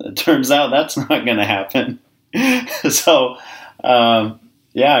it turns out that's not going to happen. So, I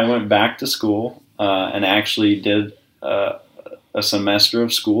went back to school and actually did a semester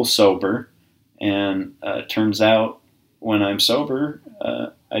of school sober. And it turns out when I'm sober,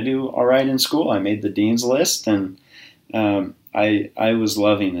 I do all right in school. I made the dean's list, and I was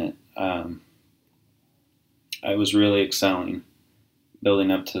loving it. I was really excelling,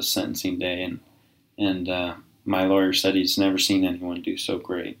 building up to sentencing day, and my lawyer said he's never seen anyone do so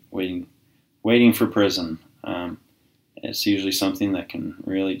great waiting for prison. It's usually something that can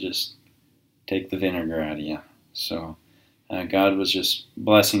really just take the vinegar out of you. So God was just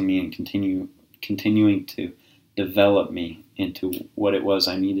blessing me and continuing to develop me into what it was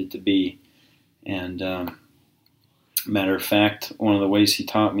I needed to be. And matter of fact, one of the ways He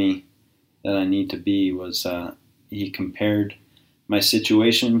taught me that I need to be was He compared my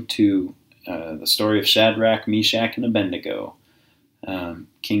situation to the story of Shadrach, Meshach, and Abednego.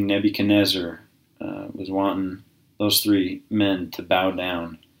 King Nebuchadnezzar was wanting those three men to bow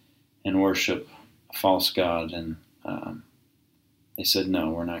down and worship a false god, and they said, no,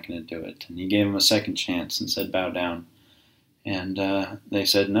 we're not going to do it. And He gave them a second chance and said, bow down. And they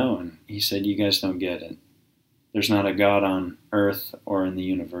said no, and He said, you guys don't get it. There's not a God on earth or in the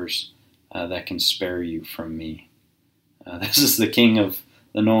universe that can spare you from me. This is the King of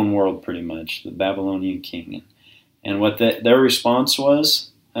the known world, pretty much, the Babylonian king. And what their response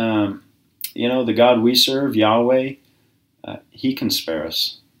was, the God we serve, Yahweh, he can spare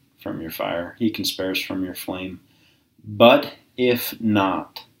us from your fire. He can spare us from your flame. But if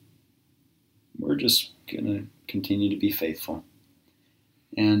not, we're just going to continue to be faithful.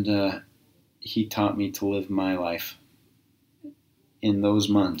 And he taught me to live my life in those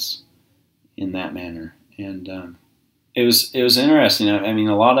months in that manner. And it was interesting. I mean,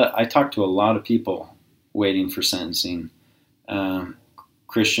 I talked to a lot of people waiting for sentencing,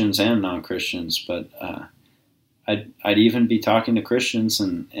 Christians and non-Christians, but I'd even be talking to Christians,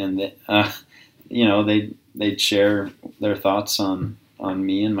 and they'd share their thoughts on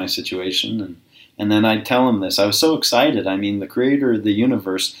me and my situation, and then I'd tell them this. I was so excited. I mean, the Creator of the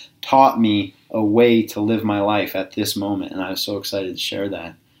universe taught me a way to live my life at this moment, and I was so excited to share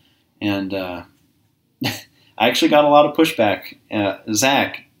that. And I actually got a lot of pushback.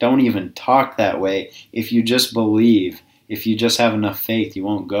 Zach, don't even talk that way. If you just believe, if you just have enough faith, you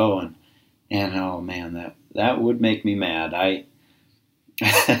won't go. And oh man, that would make me mad.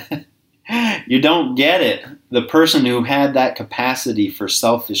 You don't get it. The person who had that capacity for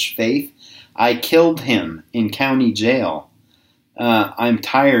selfish faith, I killed him in county jail. I'm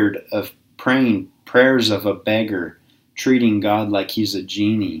tired of praying prayers of a beggar, treating God like he's a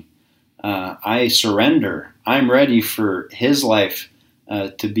genie. I surrender. I'm ready for his life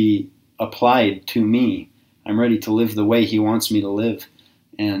to be applied to me. I'm ready to live the way he wants me to live.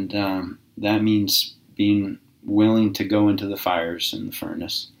 And that means being willing to go into the fires and the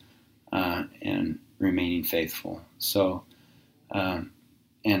furnace and remaining faithful. So, and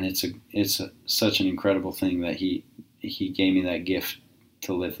it's such an incredible thing that he gave me that gift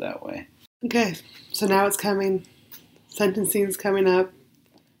to live that way. Okay, so now it's coming. Sentencing's coming up.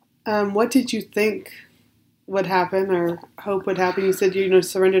 What did you think would happen or hope would happen? You said you're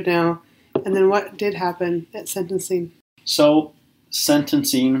surrendered now. And then what did happen at sentencing? So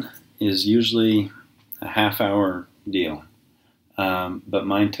sentencing is usually a half-hour deal. But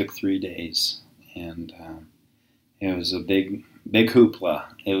mine took 3 days. And it was a big hoopla.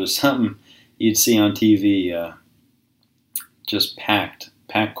 It was something you'd see on TV, just packed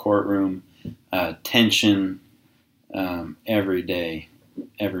courtroom, tension every day,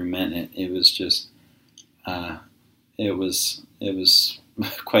 every minute. It was just, it was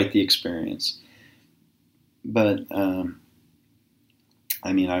quite the experience. But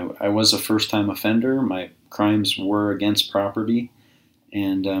I mean, I was a first-time offender. My crimes were against property,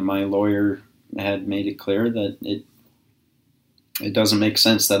 and my lawyer had made it clear that it doesn't make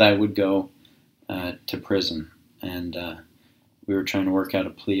sense that I would go to prison. And we were trying to work out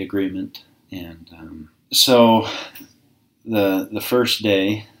a plea agreement. And so the first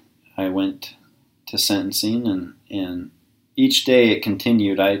day I went to sentencing, and each day it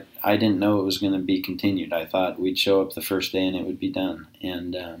continued. I didn't know it was going to be continued. I thought we'd show up the first day and it would be done.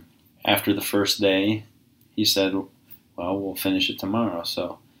 And after the first day, he said, well, we'll finish it tomorrow.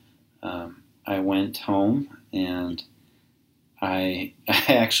 So I went home, and I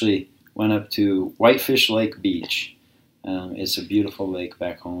actually went up to Whitefish Lake Beach. It's a beautiful lake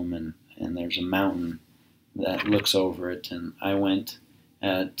back home, and there's a mountain that looks over it. And I went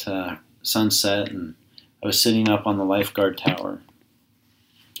at sunset, and I was sitting up on the lifeguard tower,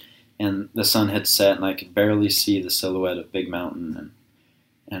 and the sun had set, and I could barely see the silhouette of Big Mountain,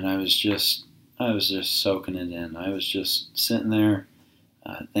 and I was just soaking it in. I was just sitting there,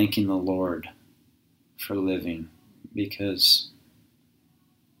 thanking the Lord for living, because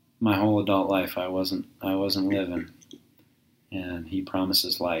my whole adult life I wasn't living, and He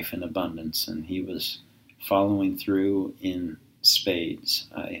promises life in abundance, and He was following through in spades.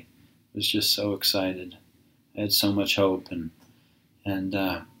 I was just so excited. I had so much hope,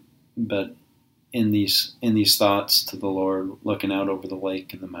 but in these thoughts to the Lord, looking out over the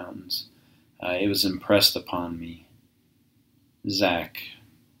lake and the mountains, it was impressed upon me, Zach,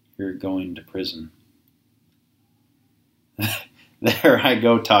 you're going to prison. There I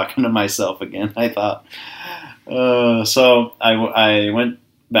go, talking to myself again. I thought, so I went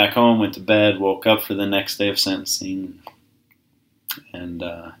back home, went to bed, woke up for the next day of sentencing, and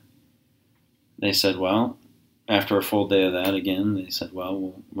they said, well, after a full day of that again, they said,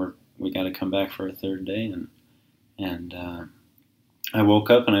 well, we got to come back for a third day, and I woke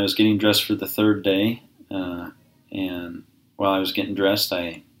up and I was getting dressed for the third day, and while I was getting dressed,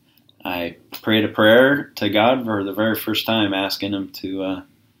 I prayed a prayer to God for the very first time, asking Him to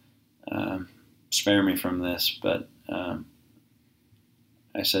spare me from this. But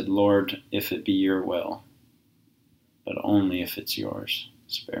I said, Lord, if it be your will, but only if it's yours,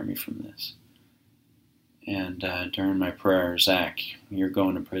 spare me from this. And during my prayer, Zach, you're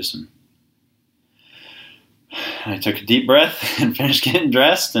going to prison. I took a deep breath and finished getting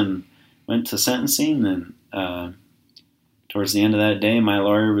dressed and went to sentencing. And towards the end of that day, my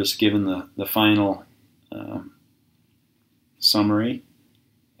lawyer was given the final summary,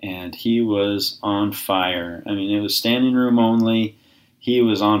 and he was on fire. I mean, it was standing room only. He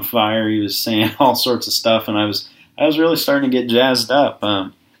was on fire. He was saying all sorts of stuff, and I was really starting to get jazzed up.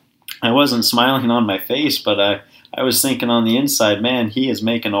 I wasn't smiling on my face, but I was thinking on the inside, man, he is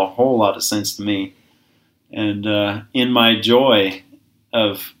making a whole lot of sense to me. And in my joy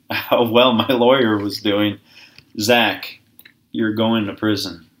of how well my lawyer was doing, Zach, you're going to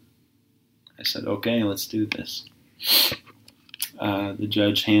prison. I said, okay, let's do this. The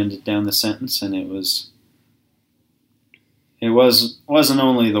judge handed down the sentence, and it wasn't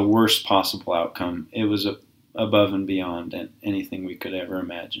only the worst possible outcome. It was above and beyond anything we could ever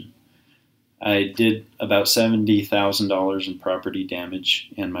imagine. I did about $70,000 in property damage,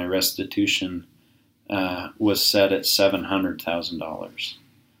 and my restitution was set at $700,000.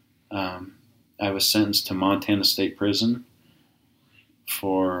 I was sentenced to Montana State Prison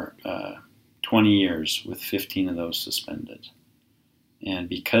for 20 years, with 15 of those suspended. And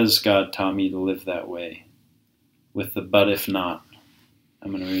because God taught me to live that way, with the but if not, I'm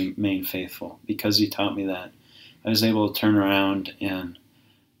going to remain faithful. Because He taught me that, I was able to turn around, and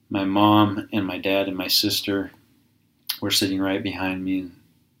my mom and my dad and my sister were sitting right behind me, and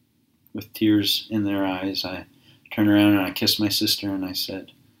with tears in their eyes, I turned around and I kissed my sister and I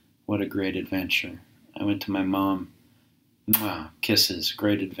said, what a great adventure. I went to my mom, kisses,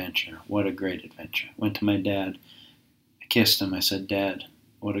 great adventure, what a great adventure. Went to my dad, I kissed him, I said, Dad,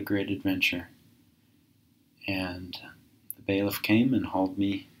 what a great adventure. And the bailiff came and hauled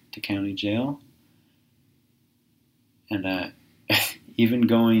me to county jail. And even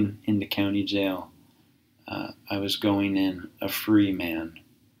going into county jail, I was going in a free man.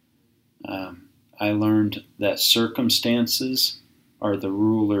 I learned that circumstances are the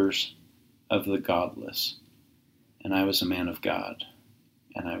rulers of the godless. And I was a man of God,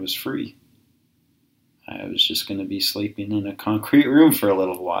 and I was free. I was just going to be sleeping in a concrete room for a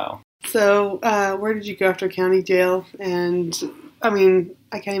little while. So, where did you go after county jail? And, I mean,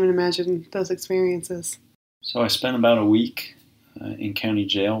 I can't even imagine those experiences. So I spent about a week in county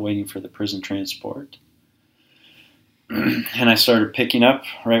jail waiting for the prison transport. And I started picking up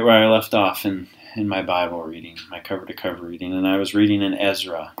right where I left off in my Bible reading, my cover-to-cover reading. And I was reading in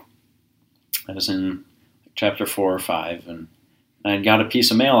Ezra. I was in chapter 4 or 5, and I had got a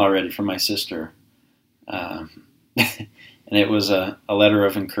piece of mail already from my sister. And it was a letter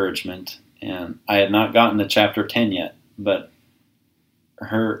of encouragement. And I had not gotten to chapter 10 yet, but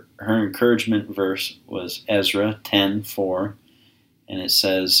her encouragement verse was Ezra 10:4, and it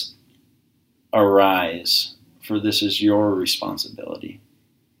says, "Arise, for this is your responsibility.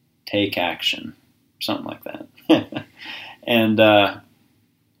 Take action." Something like that. And that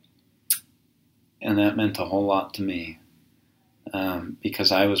meant a whole lot to me,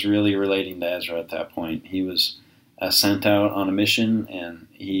 because I was really relating to Ezra at that point. He was sent out on a mission, and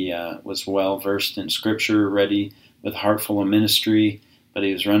he was well versed in Scripture, ready with a heart full of ministry, but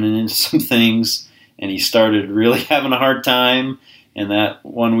he was running into some things, and he started really having a hard time. And that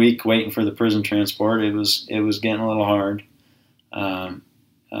 1 week waiting for the prison transport, it was getting a little hard.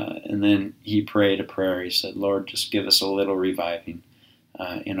 And then he prayed a prayer. He said, "Lord, just give us a little reviving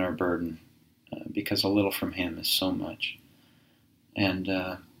in our burden, because a little from Him is so much." And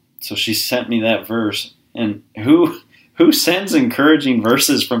so she sent me that verse. And who sends encouraging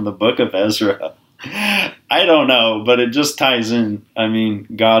verses from the book of Ezra? I don't know, but it just ties in. I mean,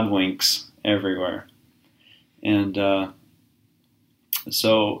 God winks everywhere. And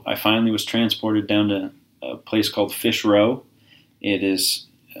so I finally was transported down to a place called Fish Row. It is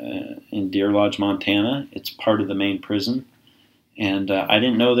in Deer Lodge, Montana. It's part of the main prison. And I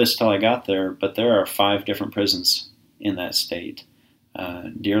didn't know this till I got there, but there are 5 different prisons in that state.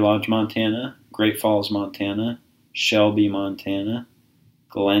 Deer Lodge, Montana, Great Falls, Montana, Shelby, Montana,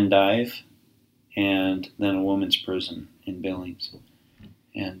 Glendive, and then a women's prison in Billings.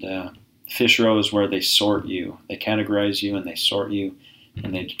 And Fish Row is where they sort you. They categorize you and they sort you,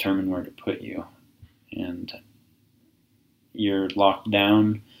 and they determine where to put you. And you're locked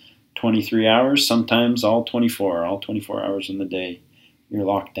down 23 hours, sometimes all 24 hours in the day. You're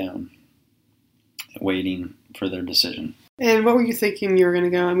locked down, waiting for their decision. And what were you thinking you were going to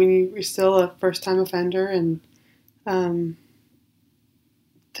go? I mean, you're still a first-time offender, and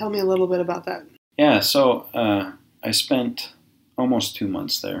tell me a little bit about that. Yeah, so I spent almost 2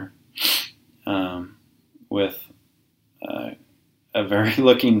 months there with a very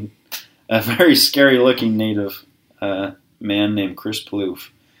a very scary-looking native man named Chris Plouffe,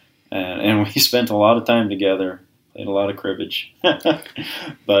 and we spent a lot of time together. Played a lot of cribbage,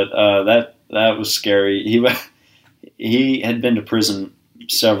 but that was scary. He had been to prison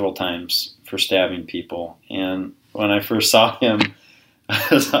several times for stabbing people, and when I first saw him, I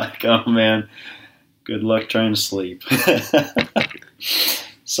was like, "Oh man, good luck trying to sleep."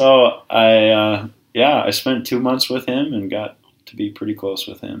 So I spent 2 months with him and got to be pretty close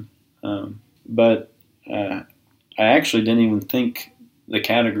with him. But I actually didn't even think the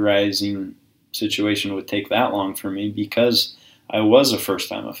categorizing situation would take that long for me because I was a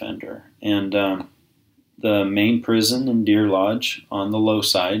first-time offender. And the main prison in Deer Lodge on the low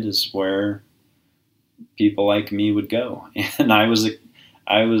side is where people like me would go. And I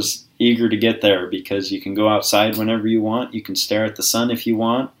was eager to get there because you can go outside whenever you want. You can stare at the sun if you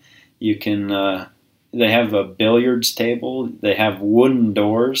want. You can. They have a billiards table. They have wooden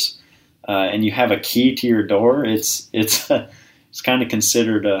doors, and you have a key to your door. It's kind of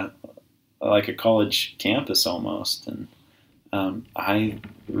considered like a college campus almost. And I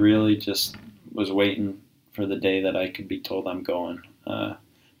really just was waiting for the day that I could be told I'm going.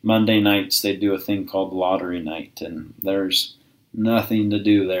 Monday nights they do a thing called lottery night, and there's nothing to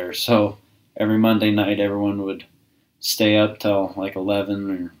do there. So every Monday night everyone would stay up till like 11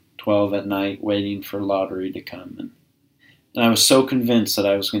 or 12 at night waiting for lottery to come. And I was so convinced that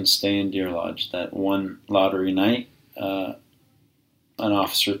I was going to stay in Deer Lodge that one lottery night an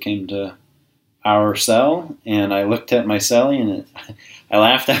officer came to our cell, and I looked at my cellie and I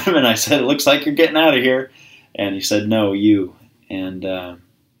laughed at him and I said, "It looks like you're getting out of here." And he said, "No, you." And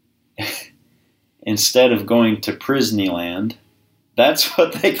instead of going to Prisneyland, that's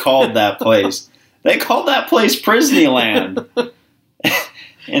what they called that place. They called that place Prisneyland.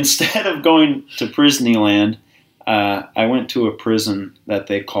 Instead of going to Prisneyland, I went to a prison that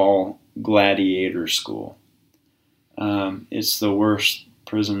they call Gladiator School. It's the worst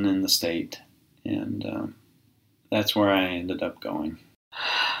prison in the state, and that's where I ended up going.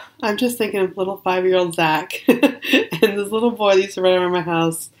 I'm just thinking of little 5-year-old Zach and this little boy that used to run around my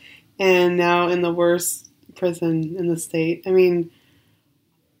house, and now in the worst prison in the state. I mean,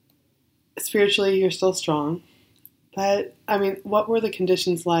 spiritually, you're still strong. But, I mean, what were the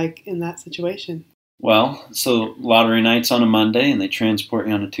conditions like in that situation? Well, so lottery night's on a Monday, and they transport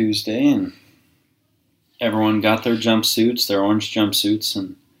you on a Tuesday, and everyone got their jumpsuits, their orange jumpsuits,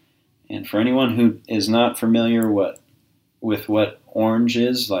 and for anyone who is not familiar with what orange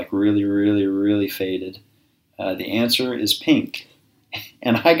is, like really, really, really faded, the answer is pink.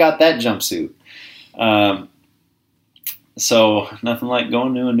 And I got that jumpsuit. So nothing like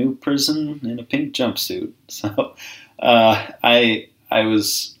going to a new prison in a pink jumpsuit. So I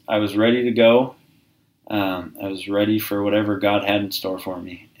was ready to go. I was ready for whatever God had in store for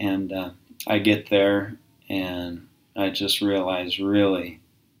me. And I get there, and I just realized really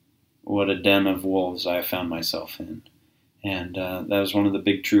what a den of wolves I found myself in. And that was one of the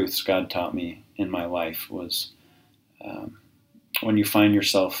big truths God taught me in my life was when you find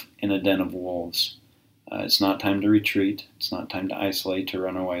yourself in a den of wolves, it's not time to retreat. It's not time to isolate, to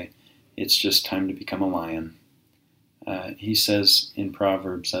run away. It's just time to become a lion. He says in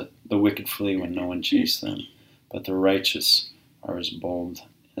Proverbs that the wicked flee when no one chases them, but the righteous are as bold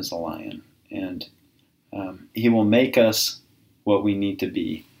as a lion. And he will make us what we need to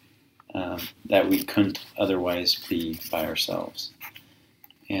be, that we couldn't otherwise be by ourselves.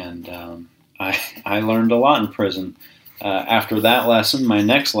 And I learned a lot in prison. After that lesson, my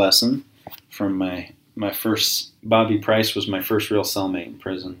next lesson from my first, Bobby Price was my first real cellmate in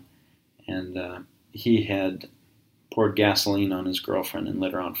prison. And he had poured gasoline on his girlfriend and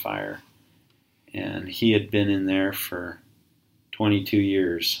lit her on fire. And he had been in there for 22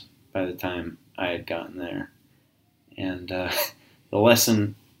 years by the time I had gotten there. And the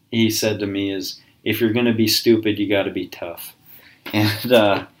lesson he said to me is, if you're going to be stupid, you got to be tough. And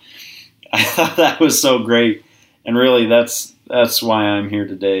I thought that was so great. And really, that's why I'm here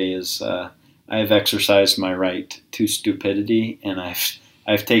today. Is I've exercised my right to stupidity, and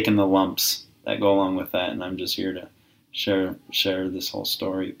I've taken the lumps that go along with that. And I'm just here to share this whole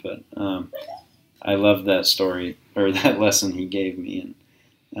story. But I love that story, or that lesson he gave me.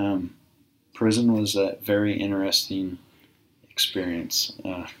 And prison was a very interesting experience.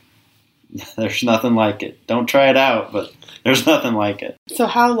 There's nothing like it. Don't try it out, but there's nothing like it. So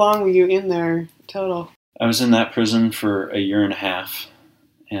how long were you in there total? I was in that prison for a year and a half.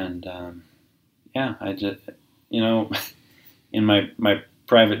 And I just, in my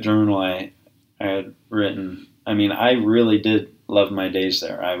private journal, I had written, I really did love my days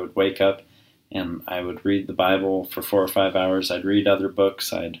there. I would wake up and I would read the Bible for 4 or 5 hours. I'd read other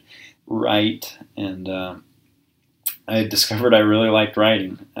books. I'd write, and I discovered I really liked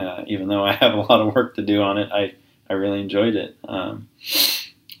writing. Even though I have a lot of work to do on it, I really enjoyed it.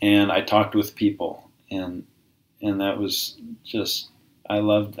 And I talked with people, and that was just, I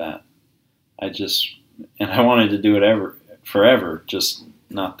loved that. And I wanted to do it forever, just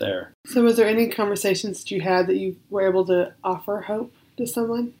not there. So was there any conversations that you had that you were able to offer hope to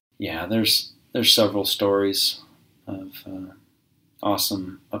someone? Yeah, there's several stories of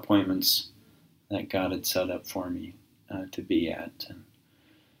awesome appointments that God had set up for me to be at. And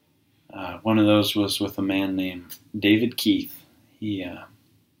one of those was with a man named David Keith. He,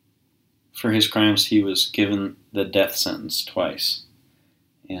 for his crimes, he was given the death sentence twice.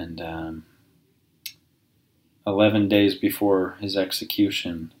 And 11 days before his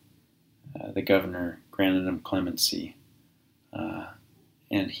execution, the governor granted him clemency.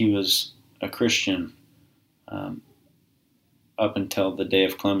 And he was a Christian up until the day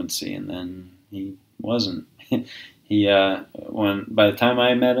of clemency, and then he wasn't. By the time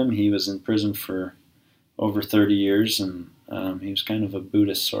I met him, he was in prison for over 30 years, and he was kind of a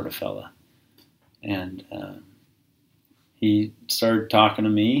Buddhist sort of fella. And he started talking to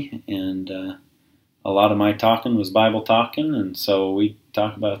me, and a lot of my talking was Bible talking, and so we'd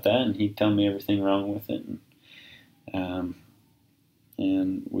talk about that, and he'd tell me everything wrong with it.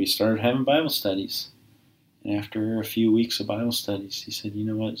 And we started having Bible studies. And after a few weeks of Bible studies, he said, "You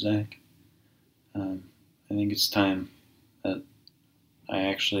know what, Zach? I think it's time that I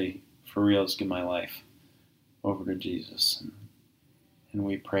actually, for real, give my life over to Jesus." And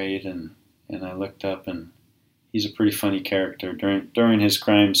we prayed, and I looked up, and he's a pretty funny character. During his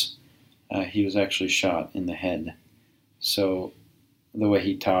crimes, he was actually shot in the head. So the way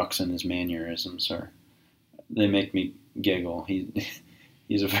he talks and his mannerisms they make me giggle.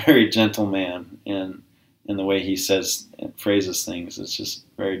 He's a very gentle man, and the way he says and phrases things is just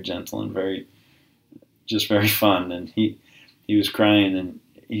very gentle and very fun. And he was crying, and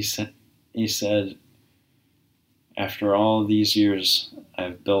he said, "After all these years,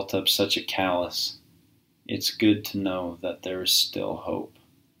 I've built up such a callus. It's good to know that there is still hope."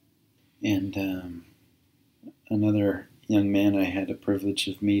 And another young man I had the privilege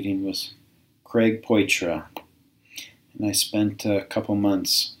of meeting was Craig Poitras. And I spent a couple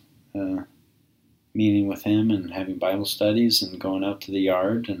months meeting with him and having Bible studies and going out to the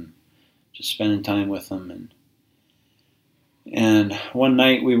yard and just spending time with him. And one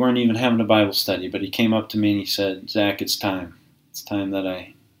night we weren't even having a Bible study, but he came up to me and he said, "Zach, it's time. It's time that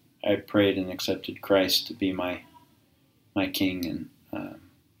I prayed and accepted Christ to be my king." And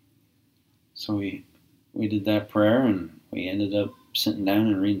so we did that prayer, and we ended up sitting down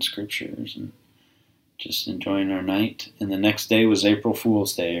and reading scriptures and just enjoying our night. And the next day was April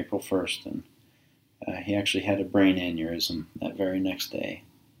Fool's Day, April 1st, and he actually had a brain aneurysm that very next day.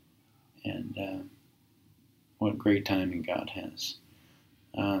 And what great timing God has.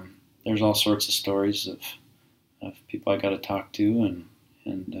 There's all sorts of stories of people I got to talk to,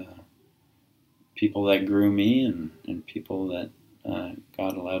 and people that grew me, and people that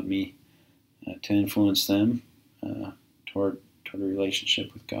God allowed me to influence them toward a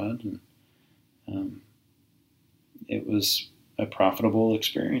relationship with God. And it was a profitable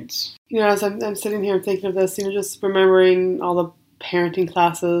experience. As I'm sitting here thinking of this, just remembering all the parenting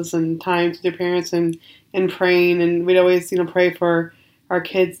classes and times with your parents and praying, and we'd always, pray for our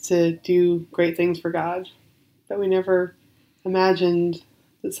kids to do great things for God. But we never imagined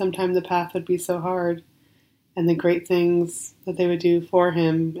that sometime the path would be so hard, and the great things that they would do for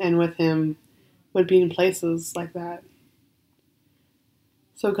Him and with Him would be in places like that.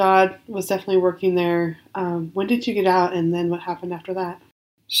 So God was definitely working there. When did you get out, and then what happened after that?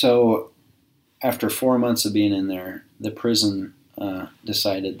 So after 4 months of being in there, the prison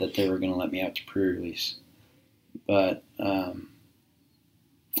decided that they were going to let me out to pre-release. But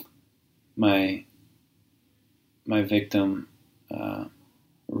my victim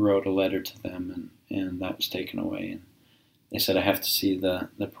wrote a letter to them, and that was taken away. And they said I have to see the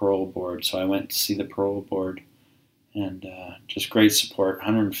parole board. So I went to see the parole board, and just great support.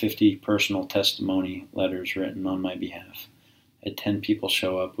 150 personal testimony letters written on my behalf. I had 10 people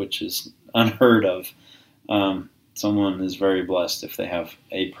show up, which is unheard of. Someone is very blessed if they have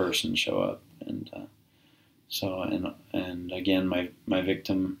a person show up. And again, my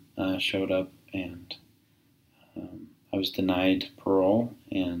victim showed up, and I was denied parole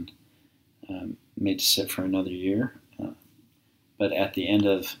and made to sit for another year. But at the end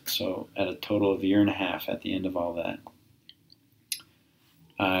of, at a total of a year and a half, at the end of all that,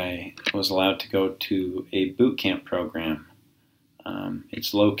 I was allowed to go to a boot camp program.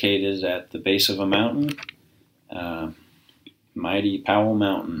 It's located at the base of a mountain, mighty Powell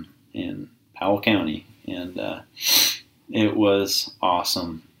Mountain, in Powell County, and it was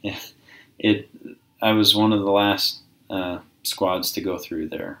awesome. I was one of the last squads to go through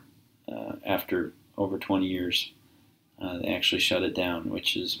there. After over 20 years, they actually shut it down,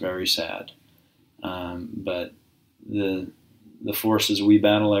 which is very sad. But the forces we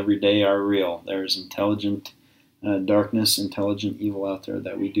battle every day are real. There's intelligent darkness, intelligent evil out there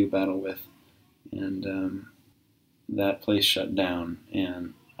that we do battle with. And that place shut down.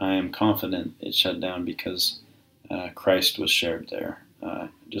 And I am confident it shut down because Christ was shared there.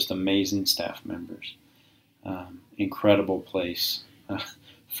 Just amazing staff members. Incredible place.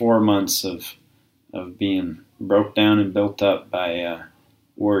 4 months of being broke down and built up by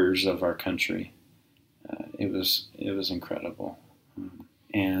warriors of our country. It was incredible.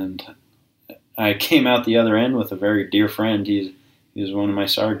 And I came out the other end with a very dear friend. He was one of my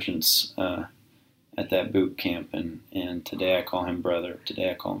sergeants at that boot camp, and today I call him brother.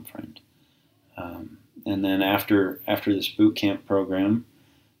 Today I call him friend. And then after this boot camp program,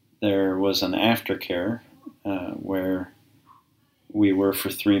 there was an aftercare where we were for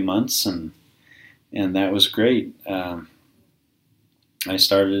 3 months, and that was great. I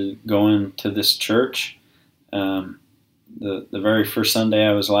started going to this church the very first Sunday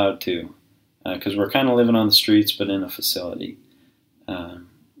I was allowed to, because we're kind of living on the streets but in a facility. And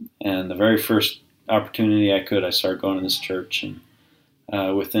the very first opportunity I could, I started going to this church, and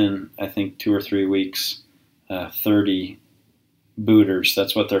within, I think, 2 or 3 weeks, 30 booters,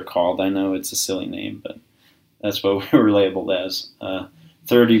 that's what they're called. I know it's a silly name, but that's what we were labeled as.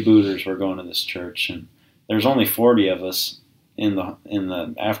 30 booters were going to this church, and there's only 40 of us in the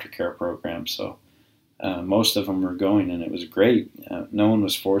aftercare program, so most of them were going, and it was great. No one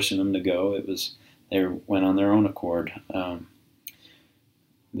was forcing them to go. They went on their own accord.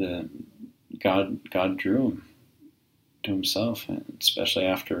 God drew them to Himself, especially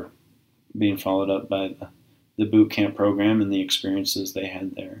after being followed up by the boot camp program and the experiences they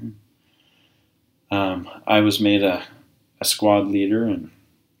had there. I was made a squad leader, and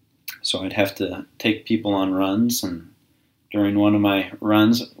so I'd have to take people on runs. And during one of my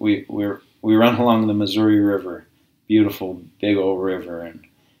runs, we run along the Missouri River, beautiful big old river.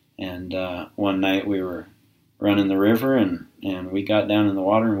 And one night we were running the river, and we got down in the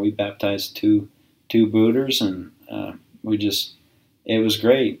water, and we baptized two booters, and it was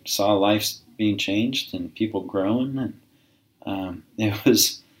great. Saw lives being changed and people growing, and it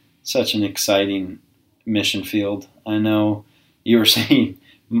was such an exciting mission field. I know you were saying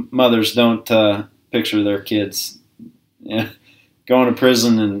mothers don't picture their kids going to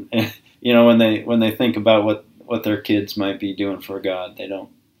prison, and when they think about what their kids might be doing for God, they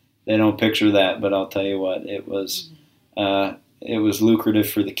don't picture that. But I'll tell you what, it was lucrative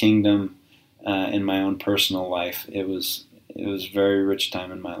for the kingdom. In my own personal life, it was a very rich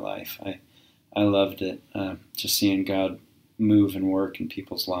time in my life. I loved it, just seeing God move and work in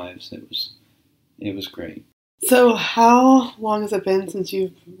people's lives. It was great. So how long has it been since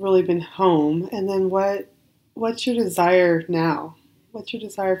you've really been home? And then what's your desire now? What's your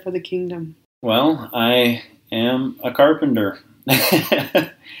desire for the kingdom? Well, I am a carpenter.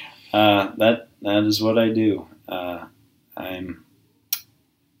 That is what I do. I'm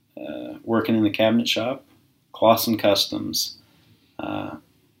working in the cabinet shop, Clausen Customs,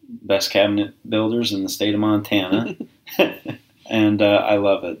 best cabinet builders in the state of Montana. And I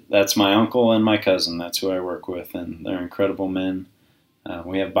love it. That's my uncle and my cousin. That's who I work with, and they're incredible men.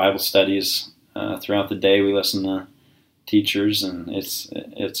 We have Bible studies throughout the day. We listen to teachers, and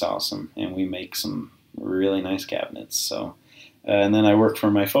it's awesome. And we make some really nice cabinets. So, and then I work for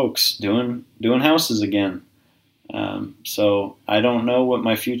my folks doing houses again. So I don't know what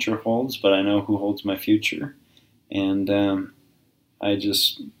my future holds, but I know who holds my future, and I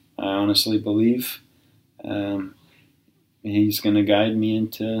honestly believe He's going to guide me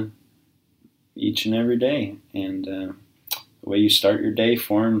into each and every day. And the way you start your day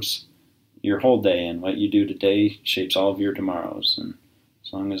forms your whole day, and what you do today shapes all of your tomorrows. And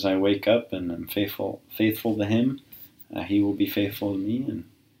as long as I wake up and I'm faithful to Him, He will be faithful to me. And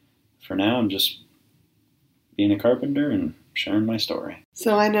for now, I'm just being a carpenter and sharing my story.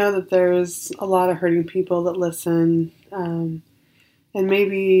 So I know that there's a lot of hurting people that listen, and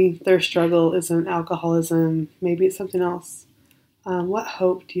maybe their struggle isn't alcoholism, maybe it's something else. What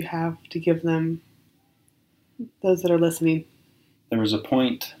hope do you have to give them, those that are listening? There was a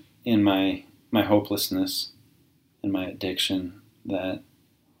point in my hopelessness and my addiction that,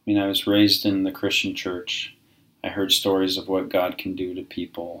 I was raised in the Christian church. I heard stories of what God can do to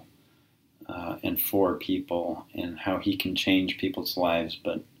people and for people, and how He can change people's lives.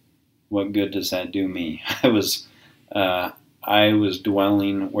 But what good does that do me? I was I was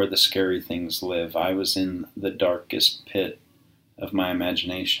dwelling where the scary things live. I was in the darkest pit of my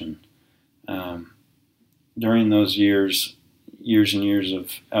imagination. During those years and years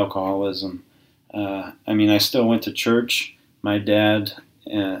of alcoholism, I still went to church. My dad,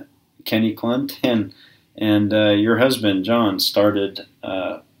 Kenny Clunt, and your husband, John, started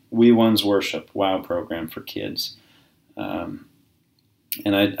We Ones Worship WOW program for kids. And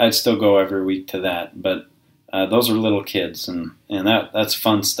I'd still go every week to that, but those are little kids, and that's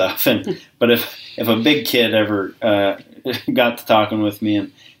fun stuff. But if a big kid ever got to talking with me,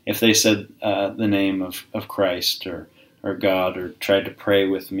 and if they said the name of Christ or God or tried to pray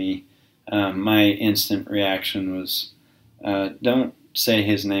with me, my instant reaction was, don't say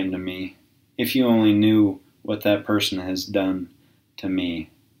his name to me. If you only knew what that person has done to me.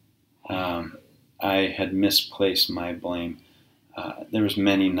 I had misplaced my blame. There was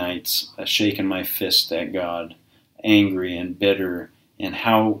many nights shaking my fist at God, angry and bitter, and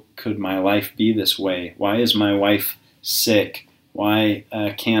how could my life be this way? Why is my wife sick? Why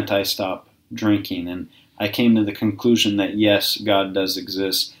can't I stop drinking? And I came to the conclusion that yes, God does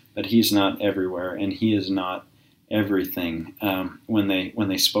exist, but He's not everywhere, and He is not everything. When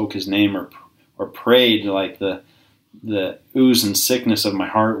they spoke His name or prayed, like the ooze and sickness of my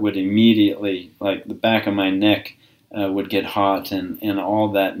heart would immediately, like the back of my neck, would get hot, and all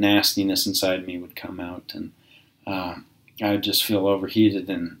that nastiness inside me would come out, and I would just feel overheated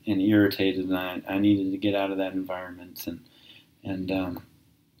and irritated, and I needed to get out of that environment, and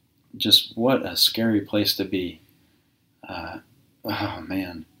just what a scary place to be. Oh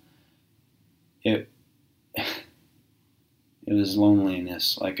man, it was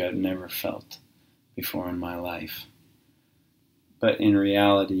loneliness like I've never felt before in my life. But in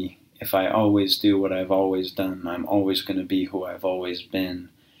reality, if I always do what I've always done, I'm always going to be who I've always been.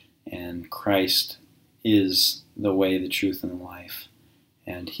 And Christ is the way, the truth, and the life.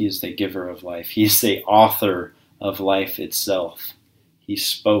 And He is the giver of life. He is the author of life itself. He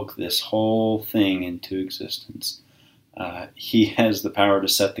spoke this whole thing into existence. He has the power to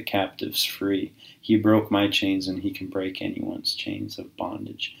set the captives free. He broke my chains, and He can break anyone's chains of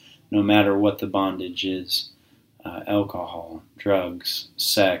bondage, no matter what the bondage is. Alcohol, drugs,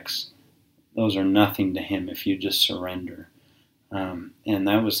 sex, those are nothing to Him if you just surrender. And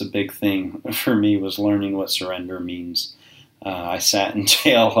that was the big thing for me, was learning what surrender means. I sat in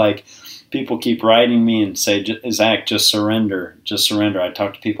jail, like, people keep writing me and say, Zach, just surrender, just surrender. I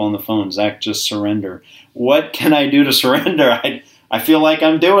talk to people on the phone, Zach, just surrender. What can I do to surrender? I feel like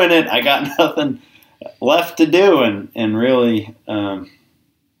I'm doing it. I got nothing left to do. And really,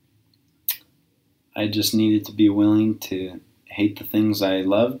 I just needed to be willing to hate the things I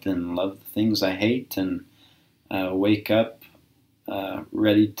loved and love the things I hate, and wake up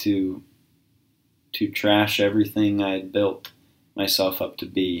ready to trash everything I had built myself up to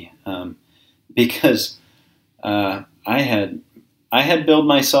be, because I built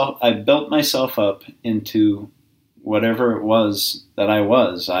myself up into whatever it was that I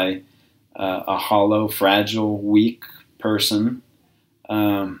was. A hollow, fragile, weak person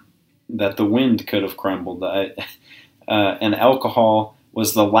that the wind could have crumbled. And alcohol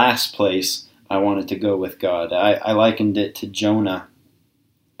was the last place I wanted to go with God. I likened it to Jonah.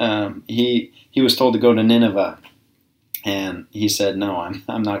 He was told to go to Nineveh, and he said, "No,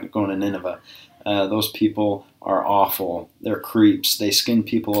 I'm not going to Nineveh. Those people are awful. They're creeps. They skin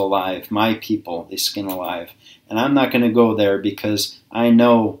people alive. My people, they skin alive. And I'm not going to go there because I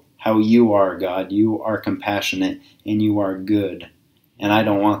know how you are, God. You are compassionate and you are good. And I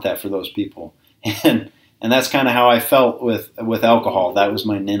don't want that for those people." And that's kind of how I felt with alcohol. That was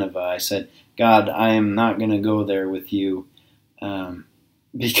my Nineveh. I said, God, I am not going to go there with you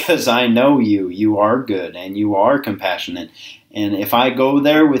because I know you. You are good and you are compassionate. And if I go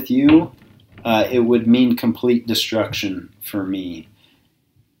there with you, it would mean complete destruction for me.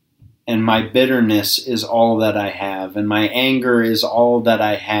 And my bitterness is all that I have. And my anger is all that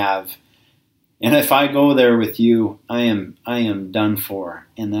I have. And if I go there with you, I am done for.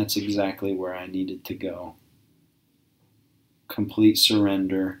 And that's exactly where I needed to go. Complete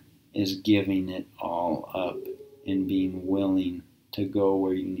surrender is giving it all up and being willing to go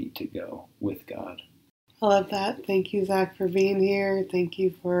where you need to go with God. I love that. Thank you, Zach, for being here. Thank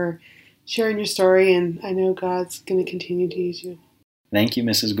you for sharing your story. And I know God's going to continue to use you. Thank you,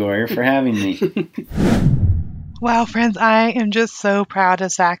 Mrs. Goyer, for having me. Wow, friends, I am just so proud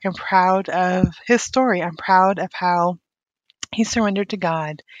of Zach. I'm proud of his story. I'm proud of how he surrendered to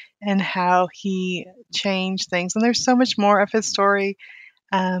God and how he changed things. And there's so much more of his story,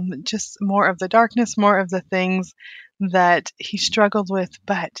 just more of the darkness, more of the things that he struggled with.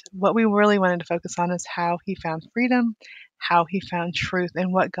 But what we really wanted to focus on is how he found freedom, how he found truth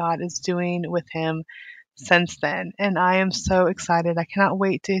and what God is doing with him since then. And I am so excited. I cannot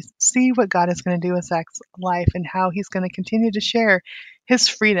wait to see what God is going to do with Zach's life and how he's going to continue to share his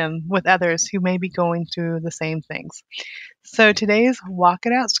freedom with others who may be going through the same things. So today's Walk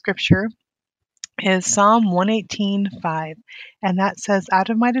It Out scripture is Psalm 118:5, and that says, "Out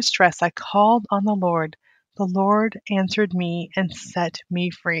of my distress I called on the Lord. The Lord answered me and set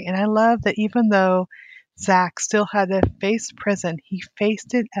me free." And I love that even though Zach still had to face prison, he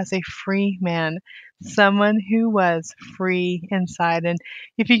faced it as a free man, someone who was free inside. And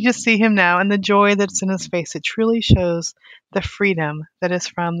if you just see him now and the joy that's in his face, it truly shows the freedom that is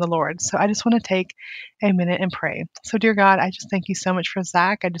from the Lord. So I just want to take a minute and pray. So dear God, I just thank you so much for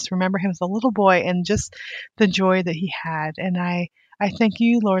Zach. I just remember him as a little boy and just the joy that he had. And I thank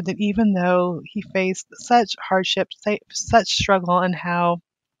you, Lord, that even though he faced such hardship, such struggle, and how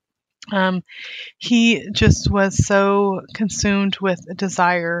he just was so consumed with a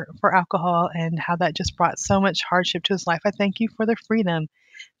desire for alcohol and how that just brought so much hardship to his life. I thank you for the freedom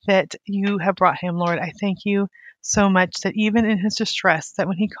that you have brought him, Lord. I thank you so much that even in his distress, that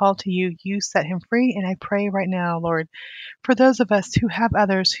when he called to you, you set him free. And I pray right now, Lord, for those of us who have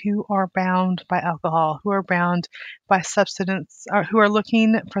others who are bound by alcohol, who are bound by substance, or who are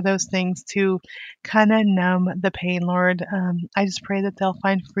looking for those things to kind of numb the pain, Lord, I just pray that they'll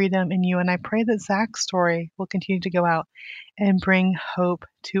find freedom in you. And I pray that Zach's story will continue to go out and bring hope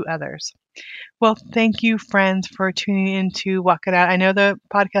to others. Well, thank you, friends, for tuning in to Walk It Out. I know the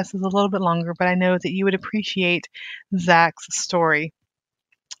podcast is a little bit longer, but I know that you would appreciate Zach's story.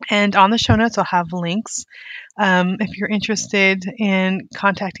 And on the show notes, I'll have links. If you're interested in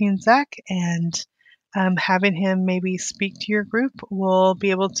contacting Zach and having him maybe speak to your group, we'll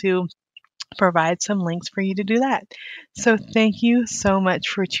be able to provide some links for you to do that. So thank you so much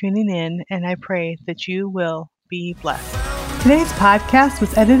for tuning in, and I pray that you will be blessed. Today's podcast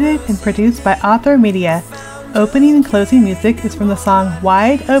was edited and produced by Author Media. Opening and closing music is from the song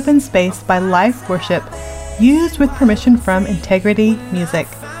Wide Open Space by Life Worship, used with permission from Integrity Music.